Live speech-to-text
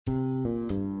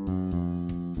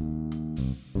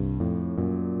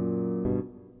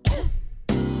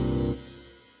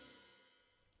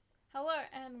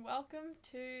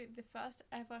to the first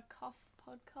ever Cough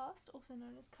podcast, also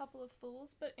known as Couple of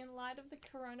Fools, but in light of the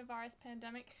coronavirus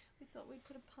pandemic, we thought we'd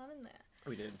put a pun in there.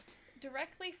 We did.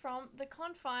 Directly from the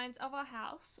confines of our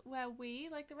house, where we,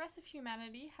 like the rest of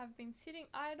humanity, have been sitting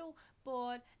idle,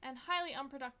 bored, and highly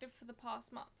unproductive for the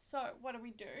past month. So, what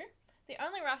do? The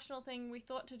only rational thing we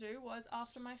thought to do was,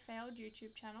 after my failed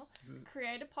YouTube channel,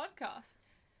 create a podcast.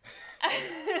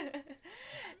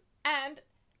 And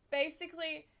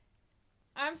basically,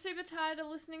 I'm super tired of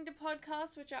listening to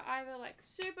podcasts which are either like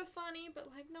super funny but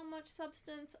like not much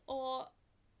substance, or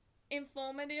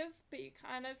informative but you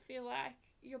kind of feel like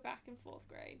you're back in 4th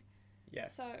grade. Yeah.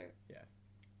 So, yeah.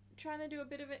 Trying to do a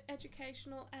bit of an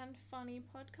educational and funny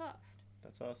podcast.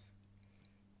 That's us.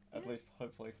 At Yeah. least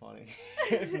hopefully funny.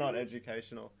 If not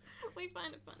educational. We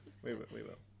find it funny. So We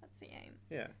will. that's the aim.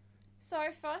 Yeah. So,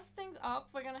 first things up,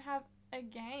 we're going to have a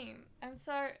game. And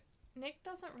so, Nick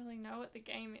doesn't really know what the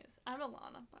game is. I'm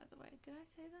Alana, by the way. Did I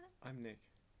say that? I'm Nick,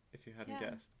 if you hadn't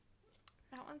Yeah. guessed.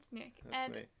 That one's Nick. That's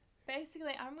and me.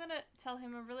 basically, I'm going to tell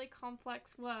him a really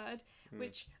complex word,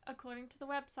 which, according to the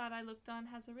website I looked on,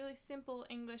 has a really simple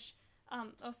English,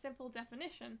 or simple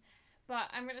definition. But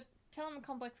I'm going to tell him a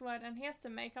complex word, and he has to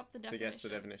make up the To definition. guess the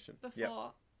definition.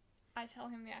 Before I tell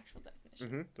him the actual definition.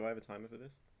 Mm-hmm. Do I have a timer for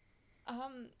this?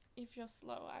 If you're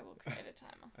slow, I will create a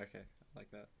timer. Okay, I like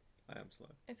that. I am slow.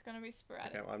 It's going to be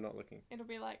sporadic. Okay, well, I'm not looking. It'll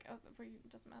be like, it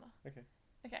doesn't matter. Okay.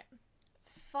 Okay.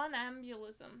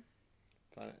 Funambulism.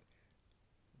 Fine.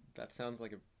 That sounds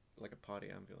like a party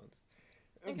ambulance.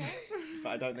 Okay. But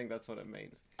I don't think that's what it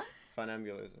means.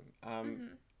 Funambulism. Mm-hmm.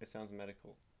 It sounds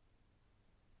medical.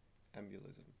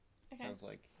 Ambulism. Okay. Sounds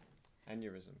like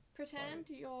aneurysm. Pretend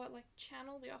you're like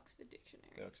channel the Oxford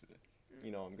Dictionary. The Oxford.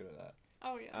 You know I'm good at that.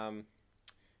 Oh yeah.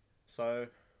 So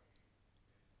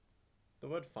the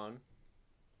word fun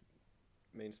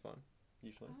means fun.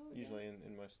 Usually. Oh, yeah. Usually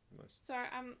in most. Sorry,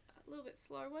 I'm a little bit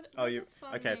slow. What Oh, does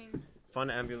fun okay. mean?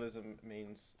 Funambulism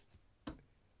means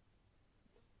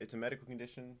it's a medical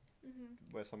condition Mm-hmm.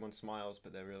 where someone smiles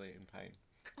but they're really in pain.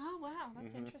 Oh wow,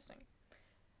 that's Mhm. interesting.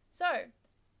 So,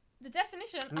 the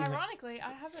definition, ironically,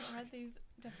 I haven't read these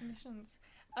definitions,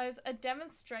 is a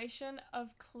demonstration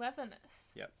of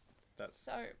cleverness. Yep, that's-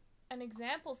 So, an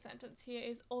example sentence here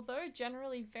is, although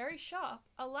generally very sharp,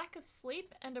 a lack of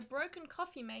sleep and a broken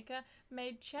coffee maker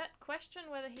made Chet question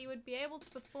whether he would be able to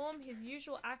perform his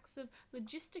usual acts of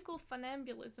logistical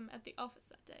funambulism at the office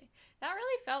that day. That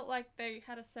really felt like they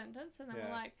had a sentence and they were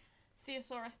Yeah. like,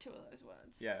 thesaurus 2 of those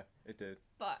words. Yeah, it did.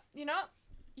 But, you know,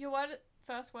 your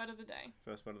first word of the day.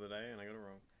 First word of the day and I got it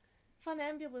wrong.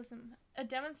 Funambulism, a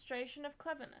demonstration of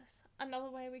cleverness. Another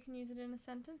way we can use it in a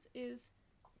sentence is,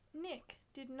 Nick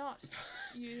did not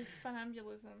use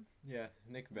funambulism. Yeah,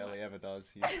 Nick barely ever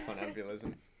does use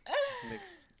funambulism.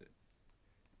 Nick's...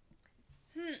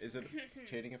 Is it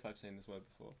cheating if I've seen this word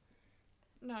before?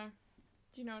 No.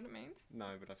 Do you know what it means?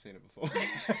 No, but I've seen it before.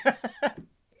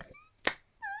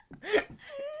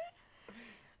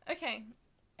 Okay.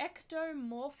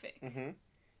 Ectomorphic.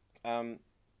 Mm-hmm.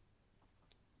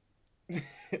 This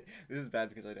is bad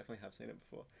because I definitely have seen it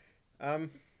before.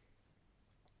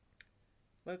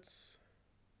 Let's...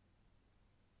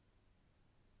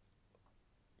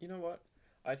 You know what?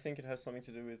 I think it has something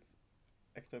to do with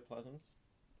ectoplasms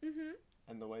Mm-hmm.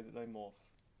 and the way that they morph.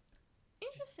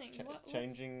 Interesting.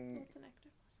 Changing... What's an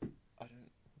ectoplasm? I don't...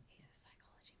 He's a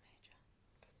psychology major.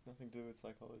 Nothing to do with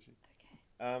psychology.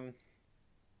 Okay.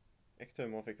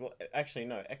 Ectomorphic. Well, actually,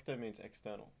 no. Ecto means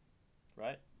external,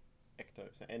 right? Ecto.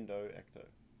 So endo, ecto.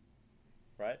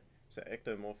 Right? So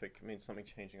ectomorphic means something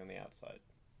changing on the outside.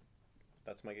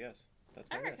 That's my guess. That's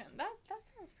my I reckon. guess. That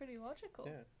sounds pretty logical.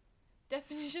 Yeah.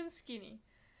 Definition skinny.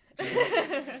 I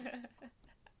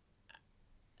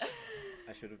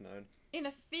should have known. In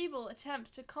a feeble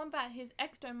attempt to combat his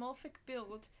ectomorphic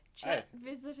build, Chet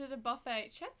visited a buffet.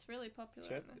 Chet's really popular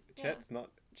in this.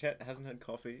 Chet hasn't had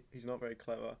coffee. He's not very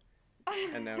clever,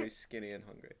 and now he's skinny and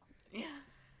hungry. Yeah.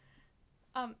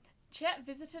 Chet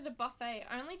visited a buffet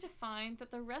only to find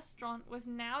that the restaurant was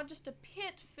now just a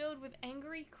pit filled with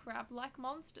angry crab-like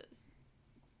monsters.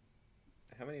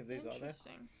 How many of these are there?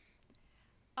 Interesting.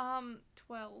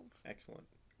 12. Excellent.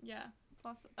 Yeah,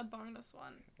 plus a bonus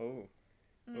one. Oh.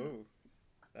 Mm. Oh.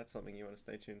 That's something you want to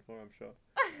stay tuned for, I'm sure.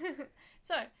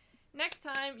 So, next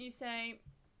time you say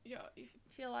you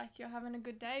feel like you're having a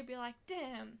good day, be like,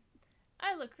 damn,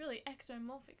 I look really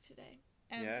ectomorphic today.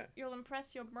 And you'll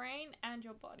impress your brain and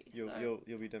your body. You'll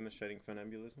be demonstrating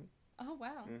funambulism. Oh,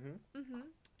 wow. Mm-hmm. Mm-hmm.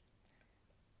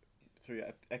 Through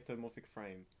your ectomorphic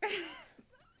frame. I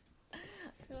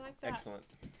like that. Excellent.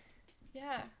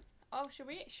 Yeah. Oh, should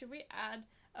we add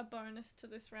a bonus to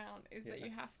this round? Is that you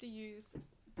have to use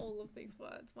all of these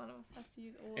words. One of us has to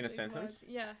use all In of a these sentence? words.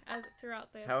 Yeah, as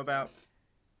throughout the episode. How about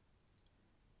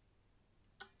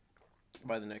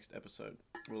by the next episode,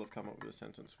 we'll have come up with a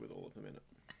sentence with all of them in it.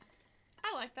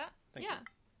 I like that. Thank yeah.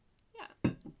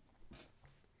 you.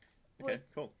 Okay,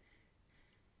 cool.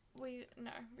 We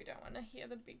don't want to hear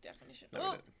the big definition. No, we Oh,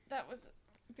 don't. that was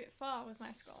a bit far with my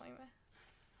scrolling there.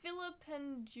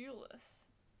 Philipendulus.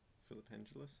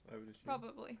 Philipendulus, I would assume.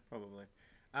 Probably. Probably.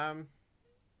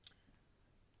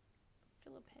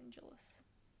 Philipendulus.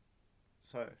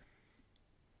 So,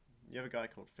 you have a guy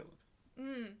called Philip.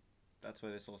 Mm. That's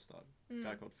where this all started. Mm.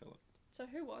 Guy called Philip. So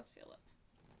who was Philip?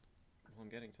 Well, I'm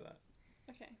getting to that.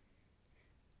 Okay.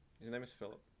 His name is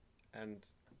Philip, and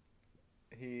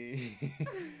he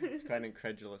is quite an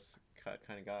incredulous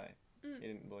kind of guy. Mm. He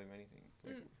didn't believe anything.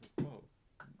 Like, whoa,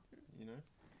 you know?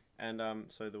 And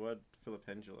so the word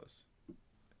Philipendulus, you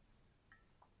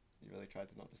really tried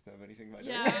to not disturb anything by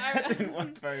doing that. That didn't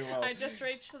work very well. I just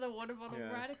reached for the water bottle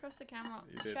Yeah. right across the camera.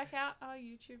 You did. Check out our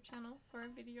YouTube channel for a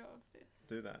video of this.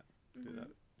 Do that. Mhm.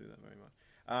 Do that very much.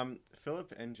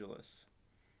 Philipendulus.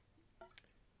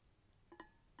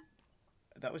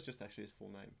 That was just actually his full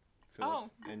name.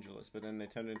 Philipendulus. But then they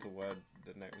turned it into a word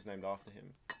that was named after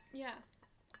him. Yeah.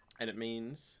 And it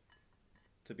means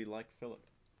to be like Philip.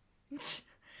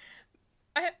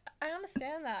 I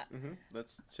understand that. Mm-hmm.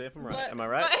 Let's see if I'm right. But- Am I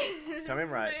right? but- Tell me I'm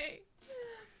right.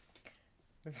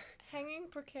 Hanging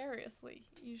precariously,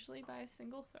 usually by a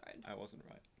single thread. I wasn't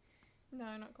right.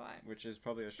 No, not quite. Which is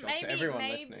probably a shock to everyone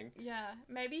listening. Yeah,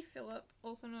 maybe Philip,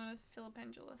 also known as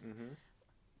Philipendulus, Mm-hmm.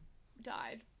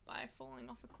 died by falling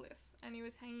off a cliff, and he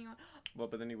was hanging on. Well,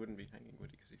 but then he wouldn't be hanging, would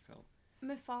he? Because he fell.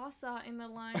 Mufasa in The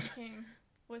Lion King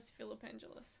was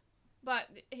Philipendulus, but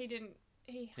he didn't.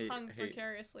 He hung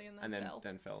precariously and then fell.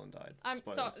 then fell and died. I'm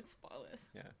Spoilers. sorry. Spoilers.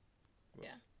 Whoops.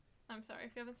 Yeah. I'm sorry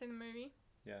if you haven't seen the movie.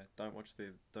 Yeah. Don't watch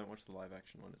the live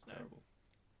action one. It's No. terrible.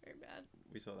 Very bad.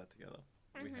 We saw that together.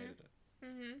 We Mhm. hated it.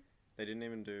 Mhm. They didn't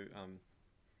even do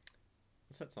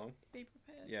what's that song? Be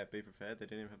prepared. Yeah, Be Prepared. They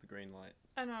didn't even have the green light,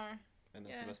 I know, and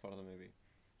that's Yeah. the best part of the movie.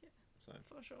 Yeah. So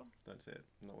for sure. don't see it.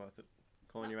 Not worth it.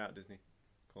 Calling you out, Disney.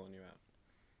 Calling you out.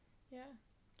 Yeah.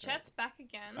 Chet's back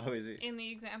again Oh, is he? in the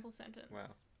example sentence. Wow.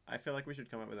 I feel like we should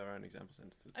come up with our own example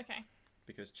sentences Okay.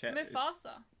 because Chet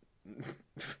Mufasa.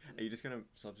 Are you just gonna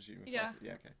substitute Mufasa? Yeah.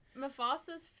 Yeah. Okay.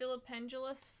 Mufasa's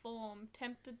Philipendulus form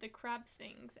tempted the crab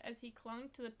things as he clung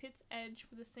to the pit's edge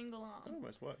with a single arm. That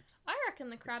almost works. I reckon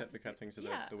the crab. Except the crab things are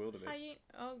yeah, the wildebeest.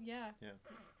 Oh yeah.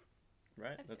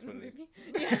 Right? I've That's seen what the it is.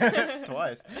 movie. Yeah.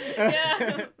 Twice.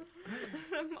 Yeah.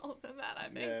 More than that, I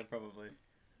think. Yeah, probably.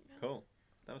 Cool.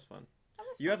 That was fun. That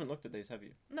was You fun. haven't looked at these, have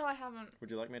you? No, I haven't. Would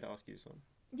you like me to ask you some?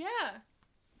 Yeah.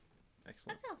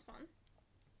 Excellent. That sounds fun.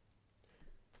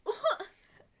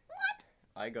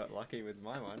 I got lucky with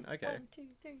my one. Okay. 1, 2,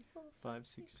 3, 4, 5,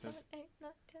 6, 7. 7, 8,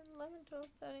 9, 10, 11, 12,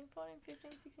 13, 14,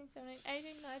 15, 16, 17,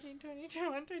 18, 19, 20,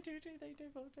 21, 22, 23,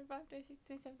 24, 25, 26,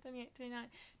 27, 28, 29.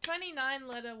 29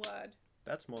 letter word.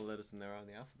 That's more letters than there are in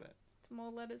the alphabet. It's more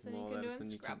letters than More you can do letters in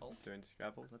than Scrabble. you can do in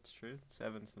Scrabble. That's true.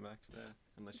 7's the max there.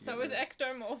 Unless you So get is rid of-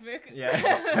 ectomorphic.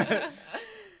 Yeah.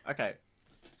 Okay.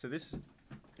 So this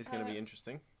is going to be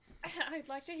interesting. I'd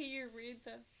like to hear you read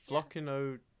the...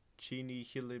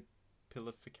 Floccinochinihilipilification.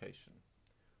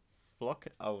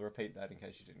 I'll repeat that in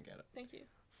case you didn't get it. Thank you.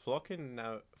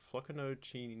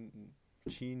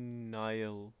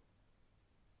 Floccinochinihil.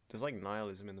 There's like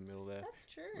nihilism in the middle there, That's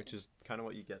true. which is kind of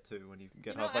what you get to when you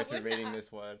get You know, halfway I through wouldn't reading have- this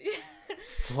word.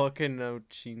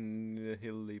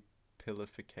 Floccinochinihilipilification. I It's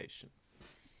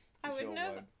your wouldn't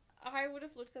have... word. I would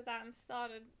have looked at that and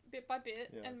started bit by bit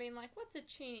Yeah. and been like, what's a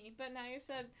chini? But now you've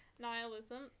said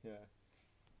nihilism. Yeah.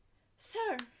 So...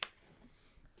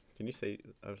 Can you see?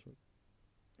 Okay.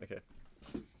 Okay.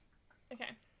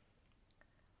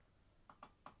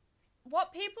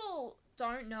 What people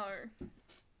don't know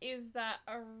is that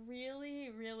a really,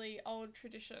 really old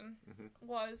tradition Mhm.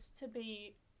 was to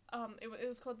be, it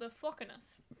was called the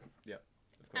flockinus. Of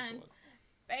course And- it was.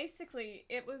 Basically,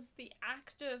 it was the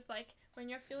act of, like, when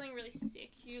you're feeling really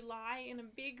sick, you lie in a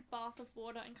big bath of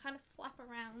water and kind of flap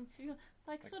around. So you're,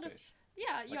 like Like sort of, fish.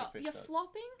 yeah, Like a fish you're does.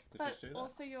 flopping, Do but fish do that?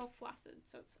 also you're flaccid.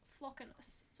 So it's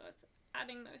flockinus. So it's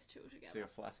adding those two together. So you're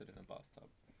flaccid in a bathtub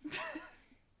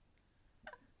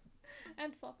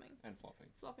And flopping. and flopping.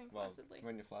 Flopping Well, placidly.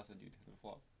 when you're flaccid, you tend to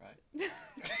flop, right?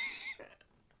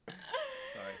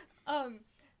 Sorry.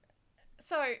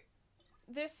 So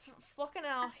this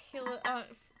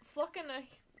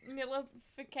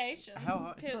flockinilification. How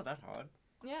hard? It's not that hard.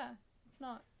 Yeah, it's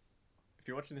not. If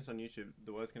you're watching this on YouTube,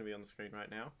 the word's going to be on the screen right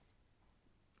now.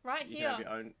 Right You here. can have your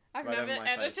own. I've right never over my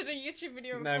edited face. a YouTube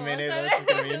video No, before. me neither. so This is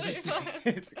gonna be that'll interesting. fun.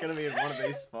 It's gonna be in one of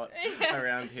these spots Yeah.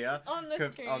 around here. On the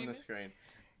screen. On the screen.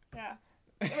 Yeah.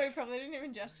 We probably didn't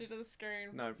even gesture to the screen.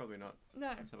 No, probably not. No.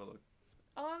 Let's have a look.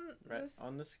 On Right the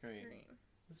on the screen. screen.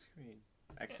 The screen. Screen.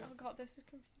 Actually, Oh god, this is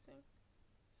confusing.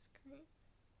 Screen.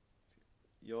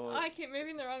 you're. Oh, I keep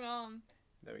moving the wrong arm.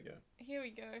 There we go. Here we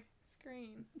go.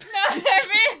 Screen. No,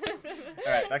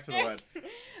 Alright, back to the word.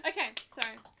 Okay,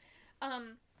 sorry.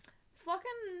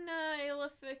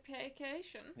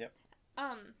 Flockenilification. Yep.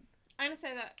 I'm gonna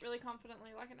say that really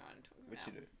confidently, like I know what I'm talking Which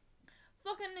about. you do.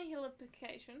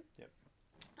 Flockenilification. Yep.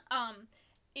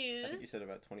 Is I think you said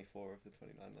about 24 of the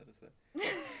 29 letters there.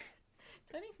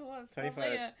 24 is 24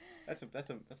 probably out of- That's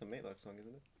a Meatloaf song,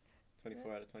 isn't it?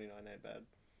 24 out of 29 ain't bad.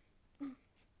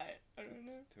 I don't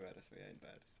know. 2 out of 3 ain't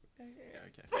bad. Okay. Yeah,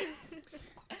 okay.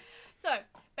 So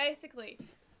basically,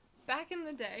 back in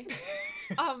the day,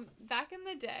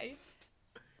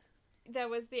 there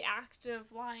was the act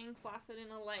of lying flaccid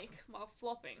in a lake while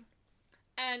flopping,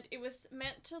 and it was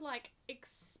meant to like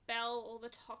expel all the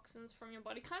toxins from your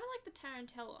body, kind of like the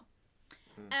tarantella.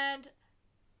 And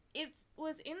it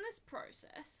was in this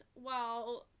process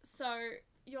so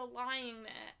you're lying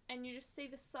there and you just see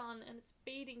the sun and it's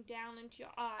beating down into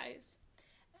your eyes,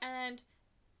 and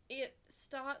it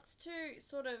starts to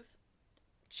sort of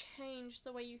change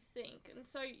the way you think, and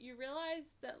so you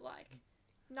realize that like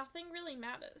nothing really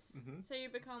matters. Mhm. So you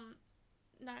become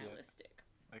nihilistic.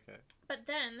 Okay. But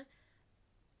then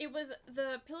it was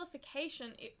the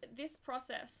pilification. This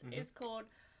process Mhm. is called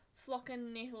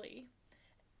Flockenili.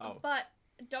 Oh. But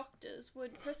doctors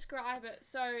would prescribe it,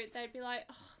 so they'd be like,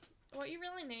 oh, what you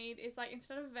really need is like,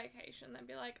 instead of a vacation, they'd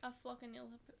be like a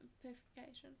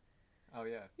Flockenilification. Oh,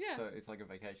 yeah. Yeah. So it's like a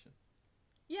vacation.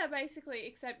 Yeah, basically,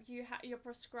 except you're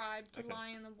prescribed to Okay. lie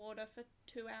in the water for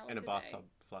 2 hours In a day. bathtub,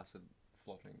 flaccid,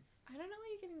 flopping. I don't know where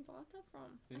you're getting the bathtub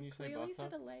from. Didn't I you say clearly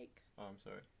bathtub? said a lake. Oh, I'm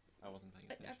sorry. I wasn't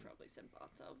paying I attention. probably said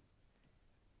bathtub.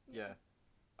 Yeah.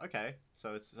 Okay.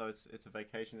 So it's a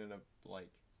vacation in a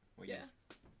lake where Yeah.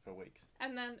 for weeks.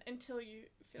 And then until you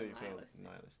feel Do you feel nihilistic.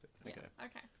 nihilistic? Yeah, Okay.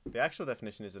 okay. The actual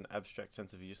definition is an abstract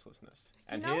sense of uselessness.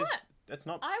 And know here's what? that's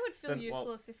not I would feel Then, well,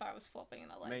 useless if I was flopping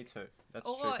in a lake. me too. That's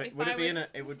Or true. But if would I it be in was-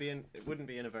 a it wouldn't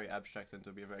be in a very abstract sense, it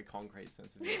would be a very concrete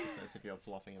sense of uselessness if you're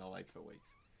flopping in a lake for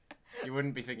weeks. You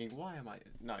wouldn't be thinking, why am I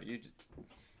no, you just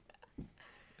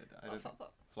I don't Flop,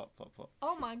 flop, flop. flop.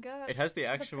 Oh my god. It has the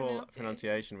actual pronunciation.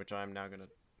 pronunciation, which I'm now gonna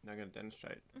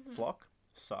demonstrate. Mhm. Flock,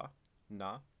 sa,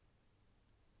 na.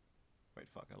 Wait,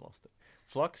 fuck, I lost it.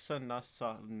 Flock, sa, na,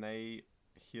 sa, ne,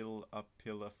 hil,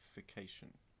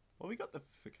 apilification. Well, we got the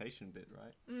fication bit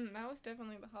right. That was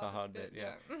definitely the hardest hard bit,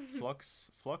 yeah.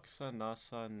 Flock, sa, na,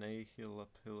 sa, ne, hil,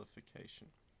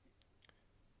 apilification.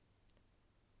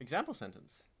 Example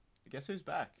sentence. Guess who's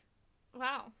back?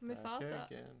 Wow, Mufasa.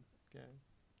 Okay, again.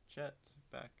 Chet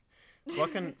back.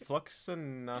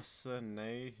 Floxanasa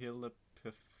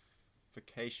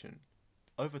nihilipification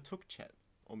overtook Chet,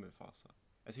 or Mufasa,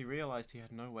 as he realized he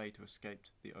had no way to escape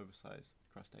the oversized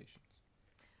crustaceans,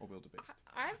 or wildebeest.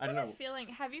 I've I got don't a know. feeling.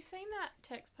 Have you seen that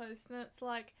text post? And it's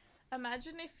like,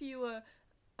 imagine if you were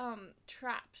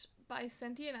trapped by a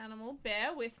sentient animal.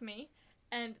 Bear with me.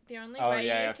 And the only Oh, way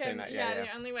yeah, you I've can seen that, yeah.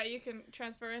 the only way you can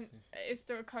transfer in is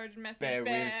through a coded message. Bear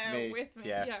Bear with me.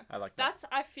 Yeah, I like that. That's,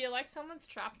 I feel like someone's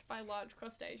trapped by large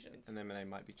crustaceans. And then my name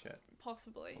might be Chet.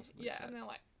 Possibly. Possibly Yeah, Chet. and they're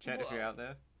like, Chet, if you're "Whoa." out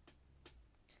there,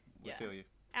 we Yeah. feel you.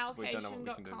 We don't know what we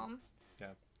can do. Allocation.com.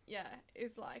 Yeah. Yeah,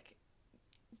 is like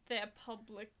their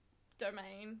public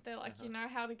domain. They're like, Uh-huh. you know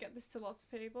how to get this to lots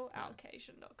of people? Yeah.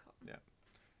 Allocation.com.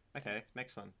 Okay,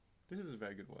 next one. This is a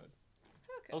very good word.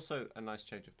 Hercus. Also, a nice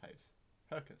change of pace.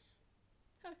 Hercus.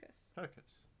 Hercus.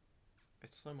 Hercus.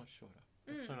 It's so much shorter.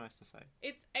 It's so nice to say.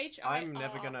 It's H-I-R.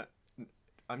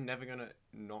 I'm never gonna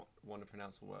not want to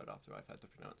pronounce a word after I've had to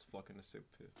pronounce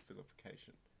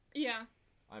flockenilification. Yeah.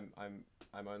 I'm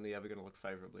only ever gonna look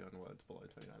favourably on words below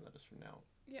 29 letters from now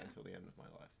Yeah. until the end of my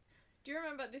life. Do you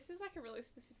remember, this is like a really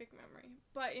specific memory,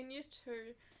 but in year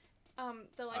 2,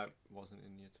 they're like... I wasn't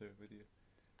in year 2 with you.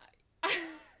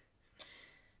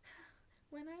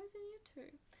 When I was in year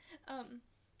 2,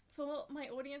 for my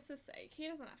audience's sake, he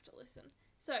doesn't have to listen.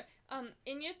 So,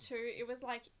 in year 2, it was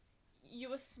like, you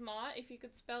were smart if you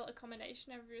could spell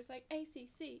accommodation. Everybody was like,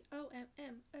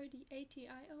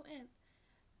 ACCOMMODATION.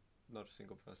 Not a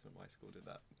single person at my school did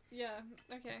that. Yeah,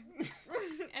 okay.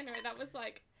 Anyway, that was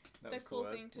like, That The was cool the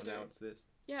word. thing to Well, do. now it's this.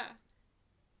 yeah.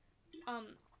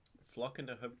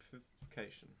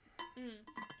 Flockenilification. Mm,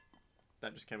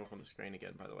 That just came up on the screen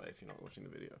again, by the way, if you're not watching the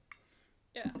video.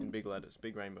 yeah. In big letters,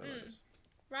 big rainbow Mm. letters.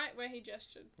 right where he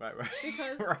gestured. Right.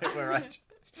 Because- right, we're right.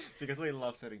 Because we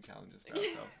love setting challenges for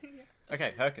ourselves. Yeah.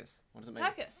 Okay, Hercus. What does it mean?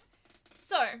 Hercus.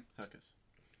 So, Hercus.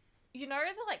 you know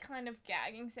the like kind of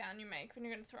gagging sound you make when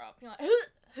you're gonna throw up? You're like,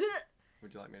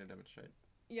 Would you like me to demonstrate?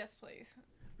 yes, please.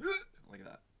 Like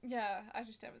that. Yeah, I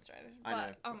just demonstrated. I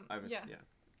know. But, I was,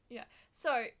 yeah.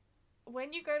 So,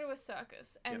 when you go to a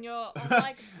circus and Yep. you're on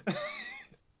like,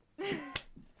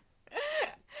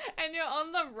 and you're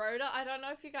on the rotor. I don't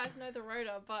know if you guys know the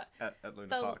rotor, but at Luna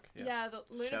the Park. Yeah. the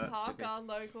Luna Shout out Park, Sydney. our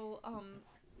local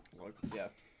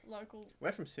local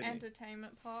We're from Sydney.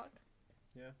 entertainment park.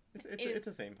 Yeah. is- It's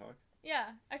a theme park. Yeah.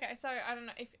 Okay. So I don't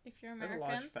know if you're There's American. a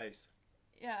large face,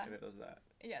 Yeah. and it does that.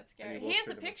 Yeah, it's and scary. you walk Here's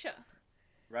through a the- picture.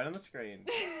 Right on the screen.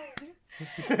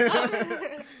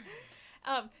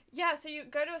 Yeah, so you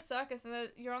go to a circus and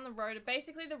you're on the rotor.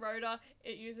 Basically, the rotor,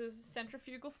 it uses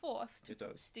centrifugal force to It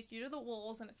does. stick you to the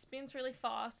walls, and it spins really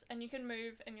fast, and you can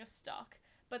move, and you're stuck.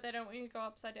 But they don't want you to go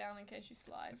upside down in case you I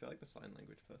slide. feel like the sign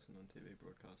language person on TV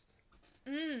broadcast.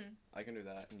 Mm. I can do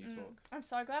that, and you talk. I'm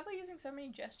so glad we're using so many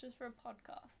gestures for a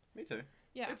podcast. Me too.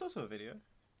 Yeah. It's also a video.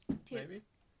 Tears. Maybe.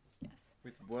 Yes.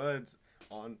 With words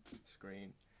on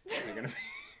screen. They're gonna be...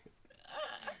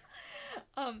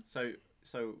 So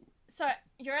So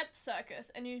you're at the circus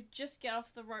and you just get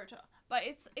off the rotor, but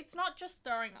it's not just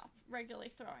throwing up, regularly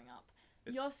throwing up.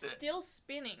 it's... You're still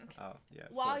spinning Oh, yeah.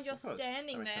 of while course, you're of course.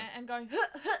 standing That there makes sense. and going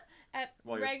at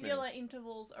While you're regular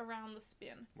intervals around the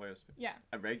spin. While you're Yeah.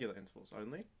 At regular intervals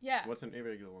only? Yeah. What's an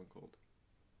irregular one called?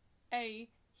 A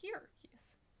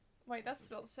hierarchies. Wait, that's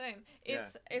spelled the same. Yeah,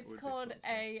 It's it would be called spelled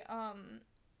the a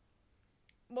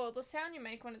well, the sound you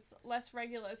make when it's less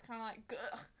regular is kind of like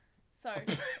gurk. So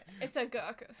it's a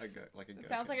gurkus. Like a It gherkin.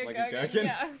 sounds like a gherkin. gurkin.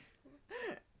 Yeah.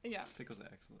 Yeah. Pickles are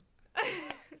excellent.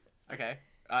 Okay.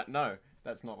 No,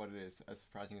 that's not what it is, as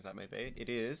surprising as that may be. It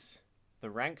is the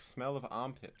rank smell of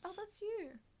armpits. Oh, that's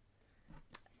you.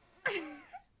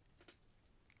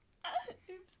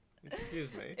 Oops.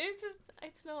 Excuse me. Oops,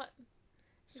 it's not.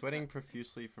 Sweating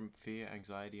profusely from fear,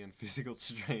 anxiety, and physical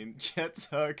strain, Chet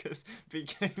Circus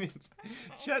became...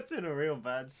 Chet's in a real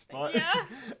bad spot. Yeah.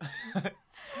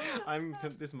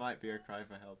 This might be a cry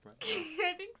for help right now.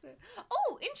 I think so.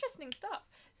 Oh, interesting stuff.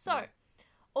 So, Yeah.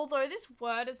 although this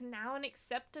word is now an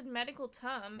accepted medical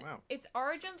term, Wow. its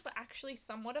origins were actually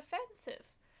somewhat offensive.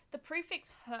 The prefix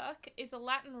herc is a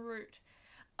Latin root.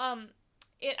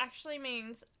 It actually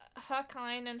means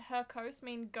herkine and hercos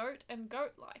mean goat and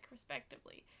goat-like,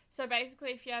 respectively. So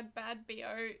basically, if you had bad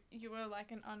BO, you were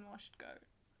like an unwashed goat.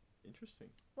 Interesting.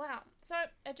 Wow. So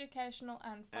educational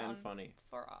and fun And funny.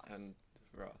 for us. And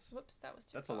for us. Whoops, that was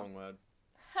too That's a far. long word.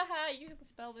 Haha, you can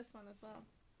spell this one as well.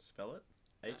 Spell it.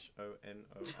 Honor.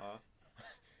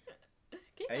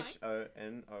 Keep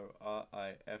going.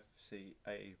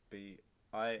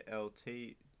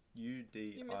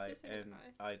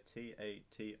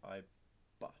 Honorificabilitati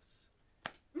bus.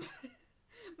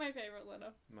 My favorite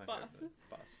letter. My Bus. favorite.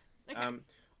 Bus. Okay.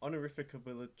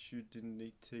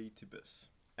 Honorificabilitudinitibus.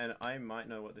 And I might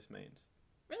know what this means.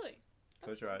 Really?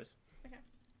 Close That's your cool. eyes. Okay.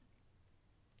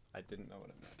 I didn't know what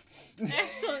it meant.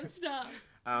 Excellent stuff.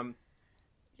 Yeah.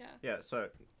 Yeah, so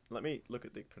let me look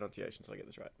at the pronunciation so I get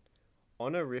this right.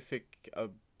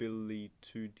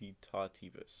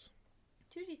 Honorificabilituditatibus.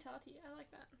 Tutti tarty, I like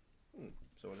that.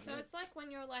 So what does So it mean? it's like when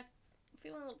you're like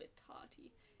feeling a little bit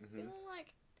tarty, Mhm. feeling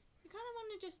like you kind of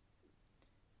want to just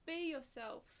be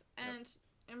yourself and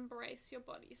embrace your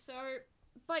body. So,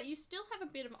 but you still have a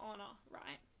bit of honor,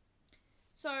 right?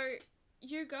 So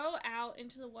you go out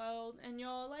into the world and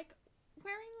you're like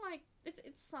wearing like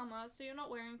it's summer, so you're not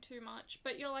wearing too much,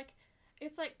 but you're like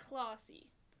it's like classy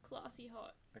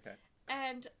hot. Okay,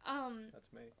 And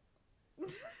that's me.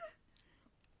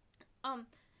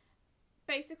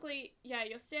 basically, yeah,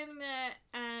 you're standing there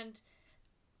and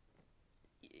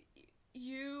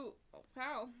you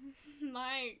wow,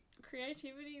 my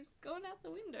creativity's going out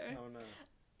the window. Oh no.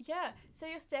 Yeah, so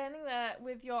you're standing there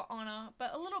with your honor,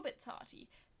 but a little bit tarty.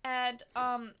 And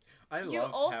you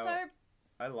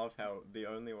I love how the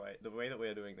way that we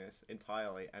are doing this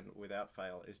entirely and without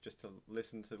fail is just to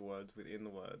listen to words within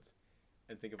the words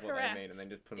and think of what they mean and then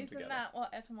just put them Isn't together. that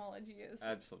what etymology is?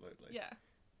 Absolutely. Yeah.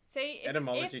 See,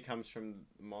 Etymology if comes from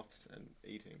moths and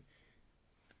eating.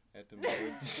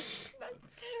 Etymology. That's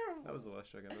terrible. That was the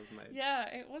worst joke I've ever made. Yeah,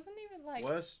 it wasn't even like.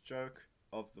 Worst joke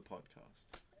of the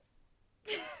podcast.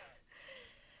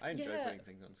 I enjoy Yeah. putting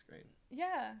things on screen.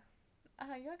 Yeah.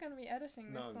 You're going to be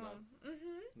editing No, this I'm one.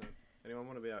 Mm-hmm. Anyone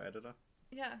want to be our editor?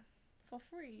 Yeah. For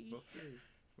free. For free.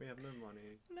 We have no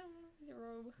money. No,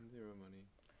 zero. Zero money.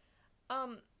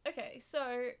 Okay,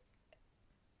 so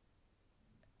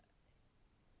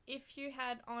if you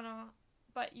had honor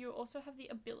but you also have the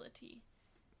ability.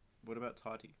 What about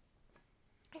Tati?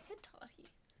 I said tarty.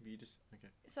 You just okay.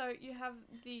 So you have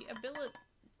the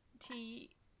ability,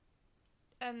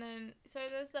 and then so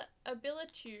there's the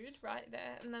abilitude right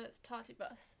there, and then it's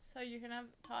tartibus. So you can have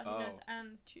tardiness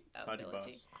and ability.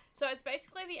 Tardibus. So it's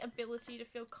basically the ability to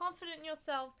feel confident in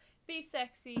yourself, be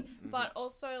sexy, but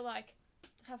also like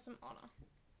have some honor.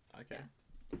 Okay. Yeah.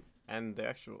 And the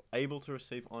actual able to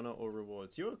receive honor or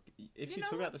rewards. If you know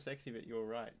took what? out the sexy bit, you're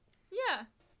right. Yeah.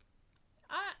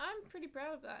 I'm pretty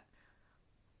proud of that.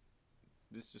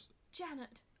 This just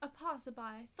Janet, a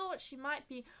passerby, thought she might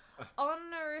be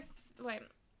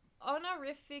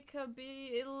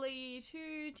honorificably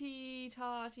tutti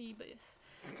tartibus.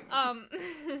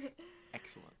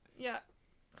 excellent. Yeah.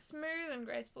 Smooth and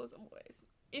graceful as always.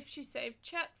 If she saved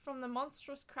Chet from the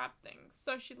monstrous crab things,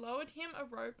 so she lowered him a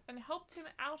rope and helped him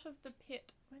out of the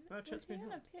pit. When Chet's been in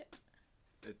a helped. pit?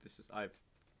 I have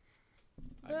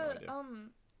no The idea.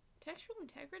 textual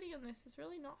integrity in this is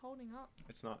really not holding up.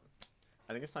 It's not.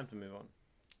 I think it's time to move on.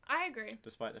 I agree.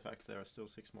 Despite the fact there are still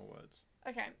 6 more words.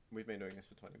 Okay. We've been doing this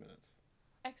for 20 minutes.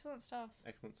 Excellent stuff.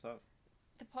 Excellent stuff.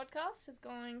 The podcast is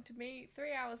going to be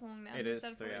 3 hours long now It is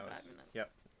instead of 3 45 hours. minutes.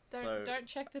 Yep. Don't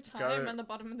check the time go- on the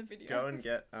bottom of the video. Go and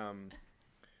get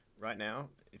right now.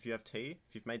 If you have tea,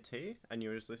 if you've made tea and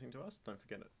you're just listening to us, don't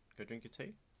forget it. Go drink your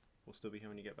tea. We'll still be here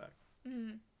when you get back.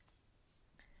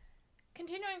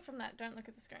 Continuing from that, don't look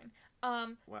at the screen.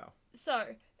 Wow.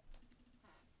 So,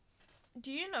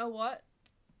 do you know what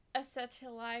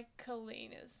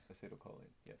acetylcholine is?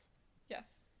 Acetylcholine. Yes.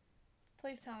 Yes.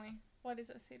 Please tell me. What is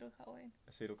acetylcholine?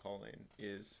 Acetylcholine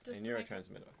is Just a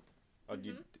neurotransmitter. Or do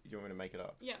you want me to make it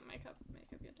up? Yeah, make up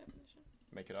your definition.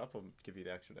 Make it up or give you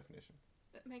the actual definition?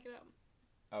 Make it up.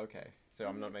 Okay. So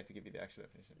I'm not meant to give you the actual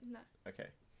definition. No. Okay.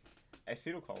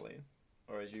 Acetylcholine,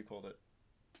 or as you called it,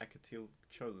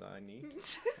 acetylcholine,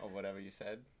 or whatever you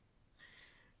said.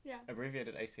 Yeah.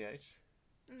 Abbreviated ACH,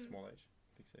 small h,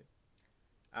 big C.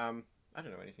 I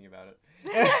don't know anything about it.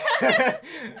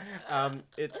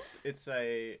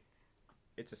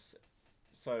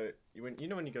 So when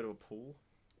you go to a pool,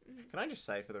 can I just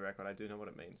say for the record, I do know what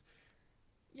it means.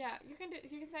 Yeah, you can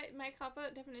say make up a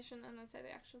definition and then say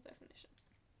the actual definition.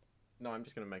 No, I'm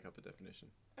just gonna make up a definition.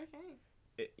 Okay.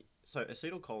 So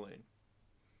acetylcholine,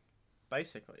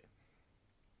 basically,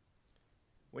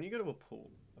 when you go to a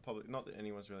pool, not that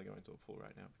anyone's really going to a pool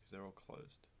right now because they're all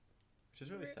closed, which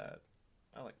is really sad.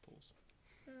 I like pools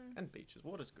and beaches.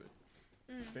 Water's good.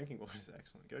 Drinking water is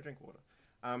excellent. Go drink water.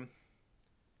 Can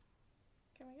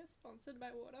we get sponsored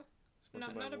by water?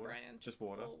 Sponsored by not water? a brand. Just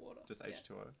water. All water. Just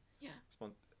H2O. Yeah.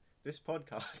 This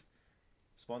podcast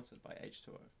sponsored by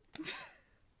H2O.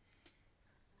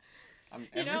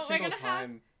 Every single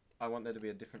time I want there to be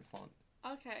a different font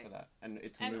Okay. for that, and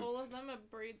And all of them are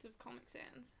breeds of Comic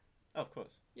Sans. Oh, of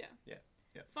course. Yeah. Yeah.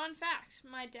 Fun fact: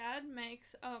 my dad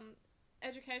makes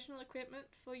educational equipment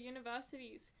for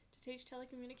universities to teach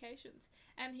telecommunications,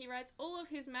 and he writes all of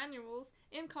his manuals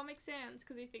in Comic Sans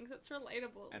because he thinks it's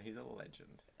relatable. And he's a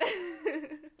legend,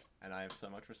 and I have so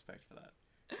much respect for that.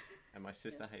 And my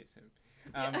sister hates him.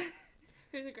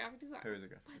 Who's a graphic designer? Who is a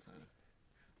graphic designer?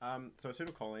 So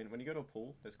acetylcholine, when you go to a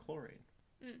pool, there's chlorine.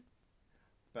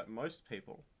 But most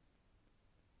people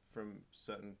from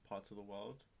certain parts of the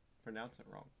world pronounce it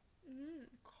wrong.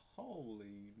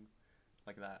 Choline.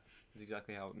 Like that. It's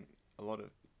exactly how a lot of...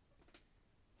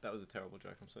 That was a terrible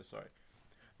joke, I'm so sorry.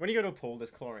 When you go to a pool,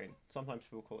 there's chlorine. Sometimes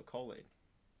people call it choline.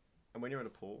 And when you're in a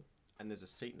pool, and there's a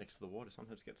seat next to the water,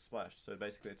 sometimes it gets splashed. So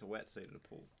basically it's a wet seat at a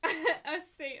pool. A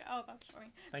seat. Oh, that's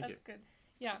funny. Thank you. That's good.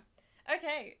 Yeah.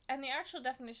 Okay, and the actual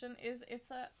definition is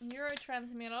it's a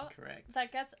neurotransmitter Correct.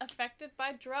 that gets affected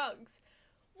by drugs.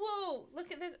 Whoa!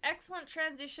 Look at this excellent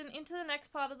transition into the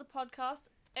next part of the podcast,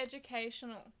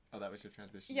 educational. Oh, that was your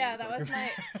transition. Yeah, that was my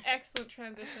excellent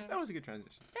transition. That was a good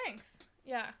transition. Thanks.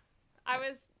 Yeah. I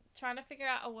was trying to figure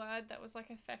out a word that was like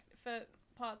for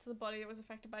parts of the body that was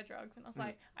affected by drugs, and I was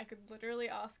like, I could literally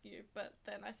ask you, but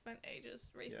then I spent ages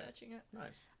researching it.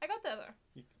 Nice. I got there though.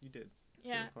 You did.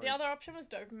 Yeah, the other option was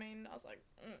dopamine, and I was like,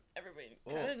 everybody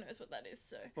kind of knows what that is,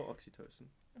 so. Or oxytocin.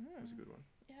 That was a good one.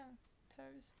 Yeah,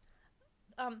 toes.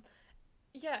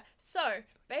 Yeah, so,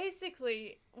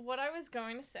 basically, what I was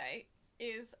going to say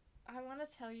is I want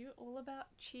to tell you all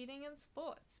about cheating in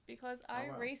sports, because I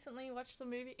recently watched the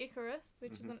movie Icarus,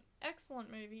 which is an excellent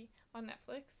movie on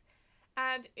Netflix,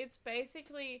 and it's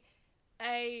basically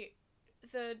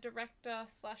the director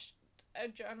 / a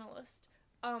journalist,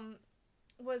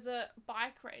 was a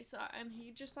bike racer, and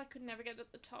he just like could never get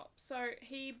at the top. So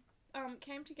he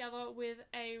came together with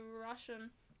a Russian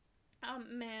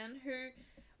man who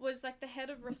was like the head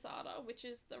of Rosada, which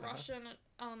is the Russian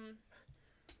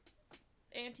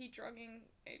anti-drugging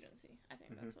agency. I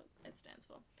think that's what it stands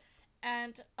for.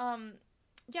 And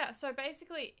yeah, so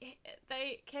basically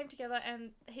they came together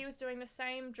and he was doing the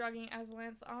same drugging as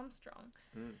Lance Armstrong.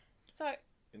 So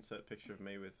insert picture of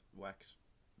me with wax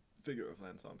figure of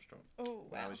Lance Armstrong. Oh,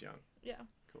 when wow. I was young. Yeah.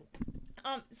 Cool.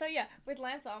 So yeah, with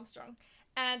Lance Armstrong,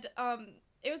 and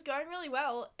it was going really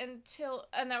well until,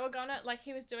 and they were gonna, like,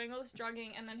 he was doing all this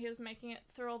drugging, and then he was making it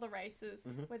through all the races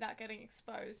without getting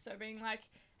exposed. So being like,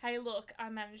 hey, look, I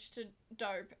managed to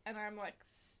dope, and I'm like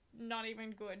not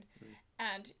even good,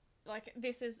 and like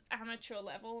this is amateur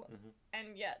level,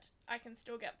 and yet I can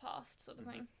still get past, sort of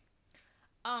thing.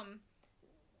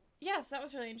 Yes, that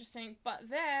was really interesting. But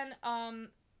then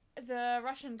the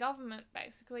Russian government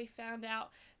basically found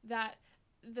out that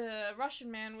the Russian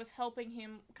man was helping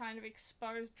him kind of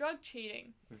expose drug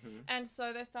cheating. And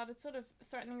so they started sort of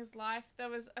threatening his life. There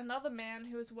was another man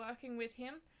who was working with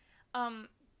him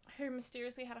who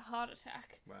mysteriously had a heart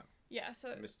attack. Wow. Yeah,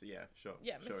 so... Yeah, sure.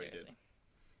 Yeah, sure mysteriously.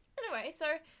 Anyway, so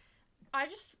I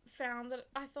just found that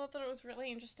I thought that it was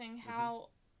really interesting how,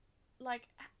 like,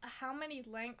 how many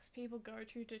lengths people go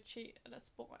to cheat at a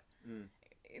sport.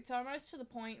 It's almost to the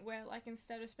point where, like,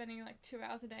 instead of spending, like, 2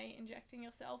 hours a day injecting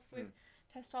yourself with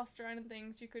testosterone and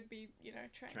things, you could be, you know,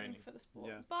 training for the sport.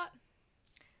 Yeah. But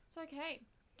it's okay.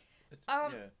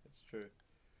 Yeah, it's true.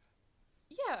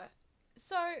 Yeah.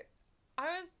 So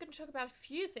I was going to talk about a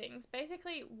few things.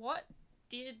 Basically, what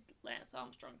did Lance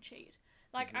Armstrong cheat?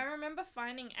 Like, I remember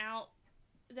finding out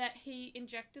that he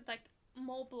injected, like,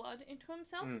 more blood into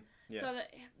himself so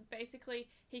that basically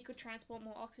he could transport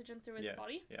more oxygen through his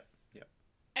body. Yeah.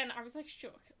 And I was like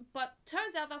shook. But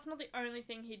turns out that's not the only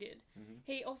thing he did.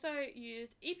 He also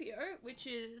used EPO, which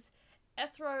is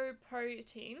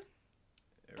erythropoietin.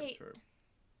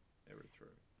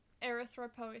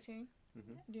 Erythropoietin.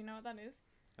 Do you know what that is?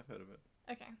 I've heard of it.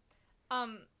 Okay.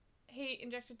 He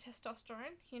injected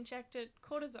testosterone. He injected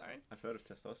cortisone. I've heard of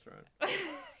testosterone.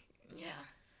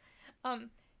 Yeah.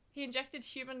 He injected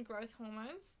human growth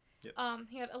hormones. Yep.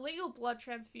 He had illegal blood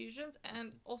transfusions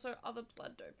and also other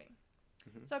blood doping.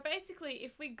 So basically,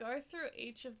 if we go through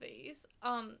each of these,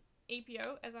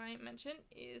 EPO, as I mentioned,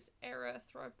 is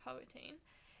erythropoietin,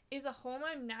 is a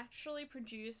hormone naturally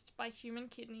produced by human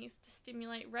kidneys to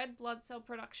stimulate red blood cell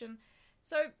production.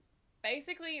 So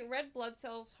basically, red blood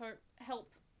cells help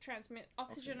transmit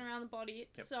oxygen around the body.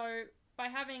 Yep. So by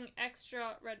having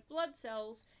extra red blood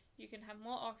cells, you can have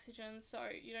more oxygen, so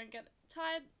you don't get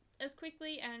tired as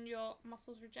quickly and your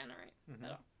muscles regenerate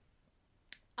better.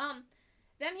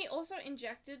 Then he also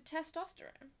injected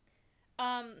testosterone,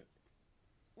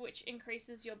 which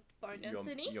increases your bone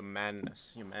density. Your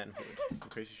manness, your manhood.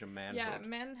 Increases your manhood. Yeah,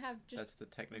 men have just... That's the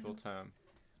technical term.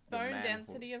 Bone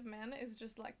density of men is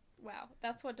just like, wow,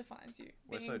 that's what defines you.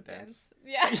 We're so dense.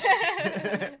 Yeah.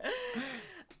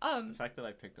 The fact that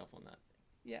I picked up on that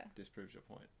disproves your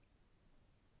point.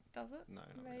 Does it? No,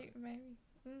 not Maybe.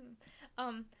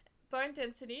 Bone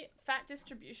density, fat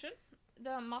distribution,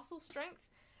 the muscle strength,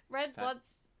 red blood...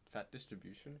 Fat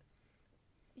distribution?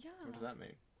 Yeah. What does that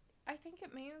mean? I think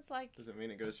it means, like... Does it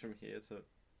mean it goes from here to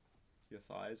your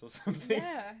thighs or something?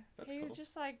 Yeah. That's he cool.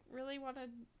 just, like, really wanted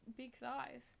big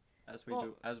thighs. As we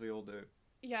all do.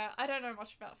 Yeah, I don't know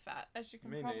much about fat, as you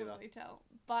can probably tell.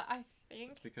 But I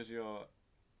think... It's because you're...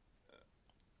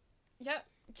 Yep.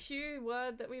 Q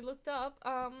word that we looked up.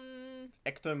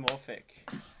 Ectomorphic.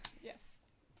 Yes.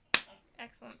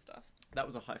 Excellent stuff. That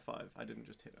was a high five. I didn't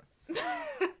just hit her.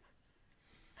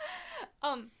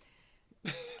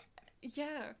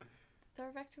 Yeah.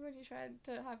 Throw back to when you tried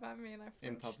to high five me and I flinched.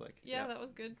 In public. Yeah, that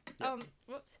was good. Yep.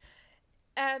 Whoops.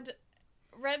 And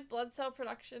red blood cell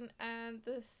production and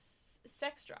the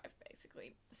sex drive,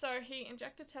 basically. So he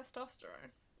injected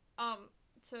testosterone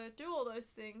to do all those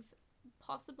things.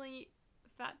 Possibly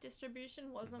fat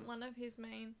distribution wasn't one of his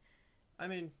main I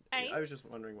mean, aims. I was just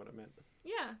wondering what it meant.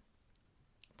 Yeah.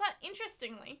 But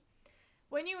interestingly,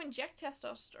 when you inject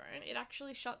testosterone, it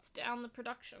actually shuts down the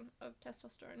production of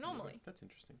testosterone normally. Oh, that's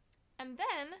interesting. And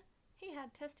then he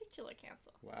had testicular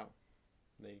cancer. Wow.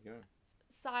 There you go.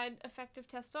 Side effect of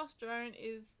testosterone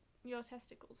is your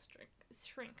testicles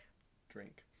shrink.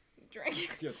 Drink. Your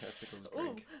testicles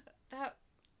drink. Ooh, that...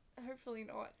 Hopefully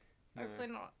not. No. Hopefully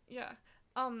not. Yeah.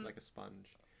 Like a sponge.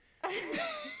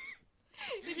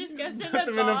 You just get Just to put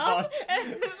the them in a bath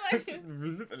bath.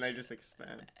 and And they just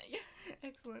expand. Yeah,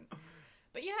 excellent.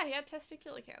 But yeah, he had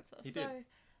testicular cancer. He did.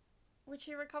 Which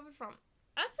he recovered from.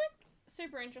 That's a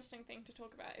super interesting thing to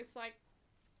talk about. It's like...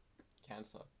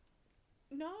 Cancer.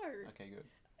 No. Okay, good.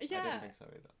 Yeah. I didn't think so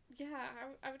either. Yeah,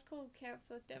 I would call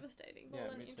cancer devastating. Yeah,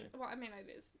 Well, me too. well, I mean, it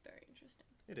is very interesting.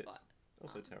 It is. But,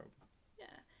 Also um, terrible. yeah.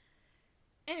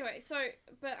 Anyway, so,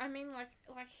 but I mean, like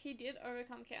he did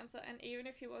overcome cancer, and even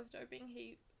if he was doping,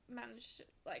 he managed,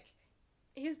 like,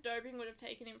 his doping would have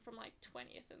taken him from, like,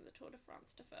 20th in the Tour de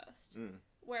France to first.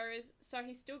 Whereas, so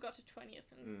he still got to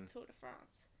 20th in the Tour de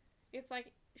France. It's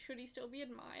like, should he still be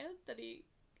admired that he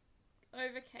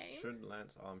overcame? Should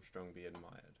Lance Armstrong be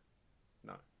admired?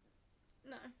 No.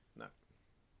 No.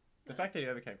 The fact that he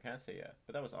overcame cancer, yeah,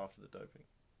 but that was after the doping,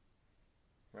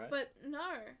 right? But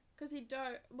no, because he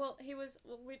well, he was,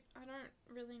 I don't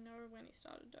really know when he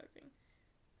started doping.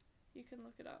 You can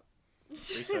look it up.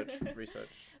 Research.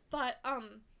 But,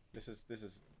 This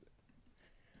is.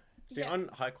 See, on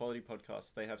high quality